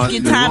 from?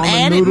 Get time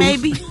added,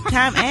 maybe.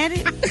 Time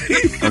added.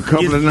 A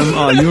couple of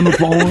them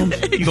uniforms.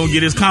 You gonna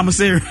get his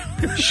commissary?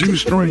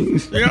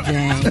 Shoestrings.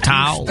 Dang,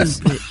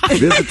 towels.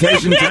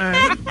 Visitation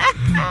time.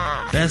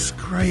 That's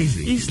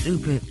crazy. You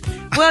stupid.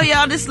 Well,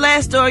 y'all, this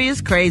last story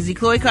is crazy.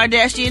 Khloe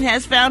Kardashian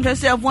has found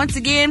herself once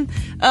again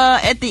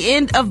at the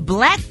end of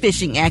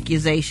blackfishing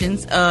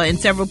accusations. In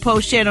several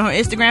posts shared on her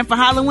Instagram for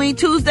Halloween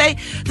Tuesday,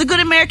 the Good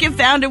American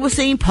founder was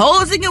seen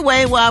posing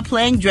away while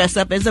playing dress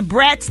up as a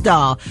Bratz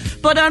doll.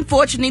 But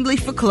unfortunately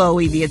for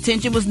Khloe, the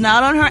attention was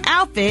not on her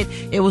outfit,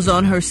 it was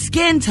on her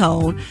skin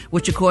tone,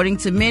 which according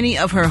to many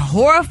of her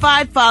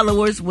horrified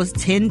followers was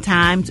 10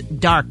 times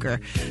darker.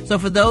 So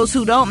for those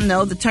who don't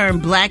know, the term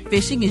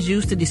blackfishing is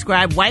used to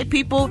describe white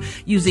people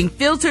using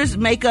filters,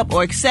 makeup,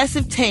 or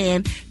excessive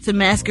tan to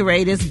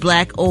masquerade as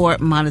black or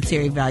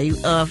monetary value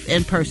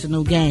and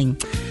personal gain.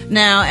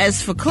 Now,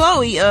 as for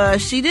Khloe,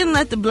 she didn't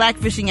let the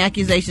blackfishing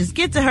accusations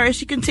get to her.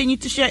 She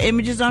continued to share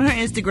images on her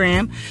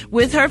Instagram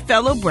with her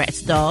fellow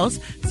Bratz dolls,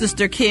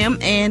 sister Kim,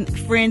 and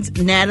friends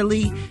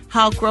Natalie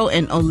Halcro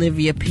and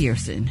Olivia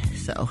Pearson.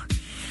 So,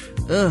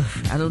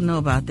 I don't know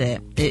about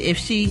that.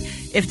 If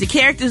the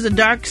character's a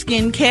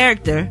dark-skinned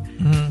character,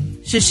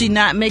 should she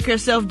not make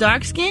herself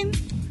dark-skinned?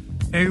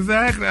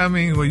 Exactly. I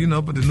mean,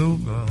 well, but the new,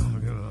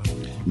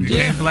 you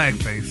can't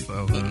blackface,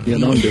 so.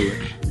 Don't do it.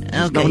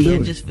 Okay,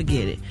 just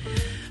forget it.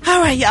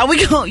 All right,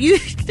 y'all, you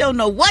don't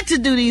know what to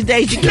do these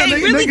days. You can't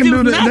they really can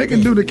do nothing. They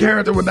can do the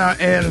character without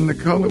adding the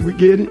color. We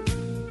get it.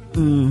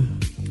 All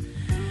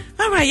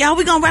right, y'all,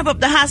 we're going to wrap up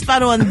the hot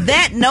spot on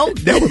that note.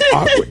 That was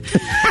awkward.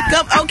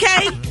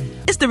 Okay?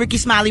 It's the Ricky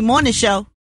Smiley Morning Show.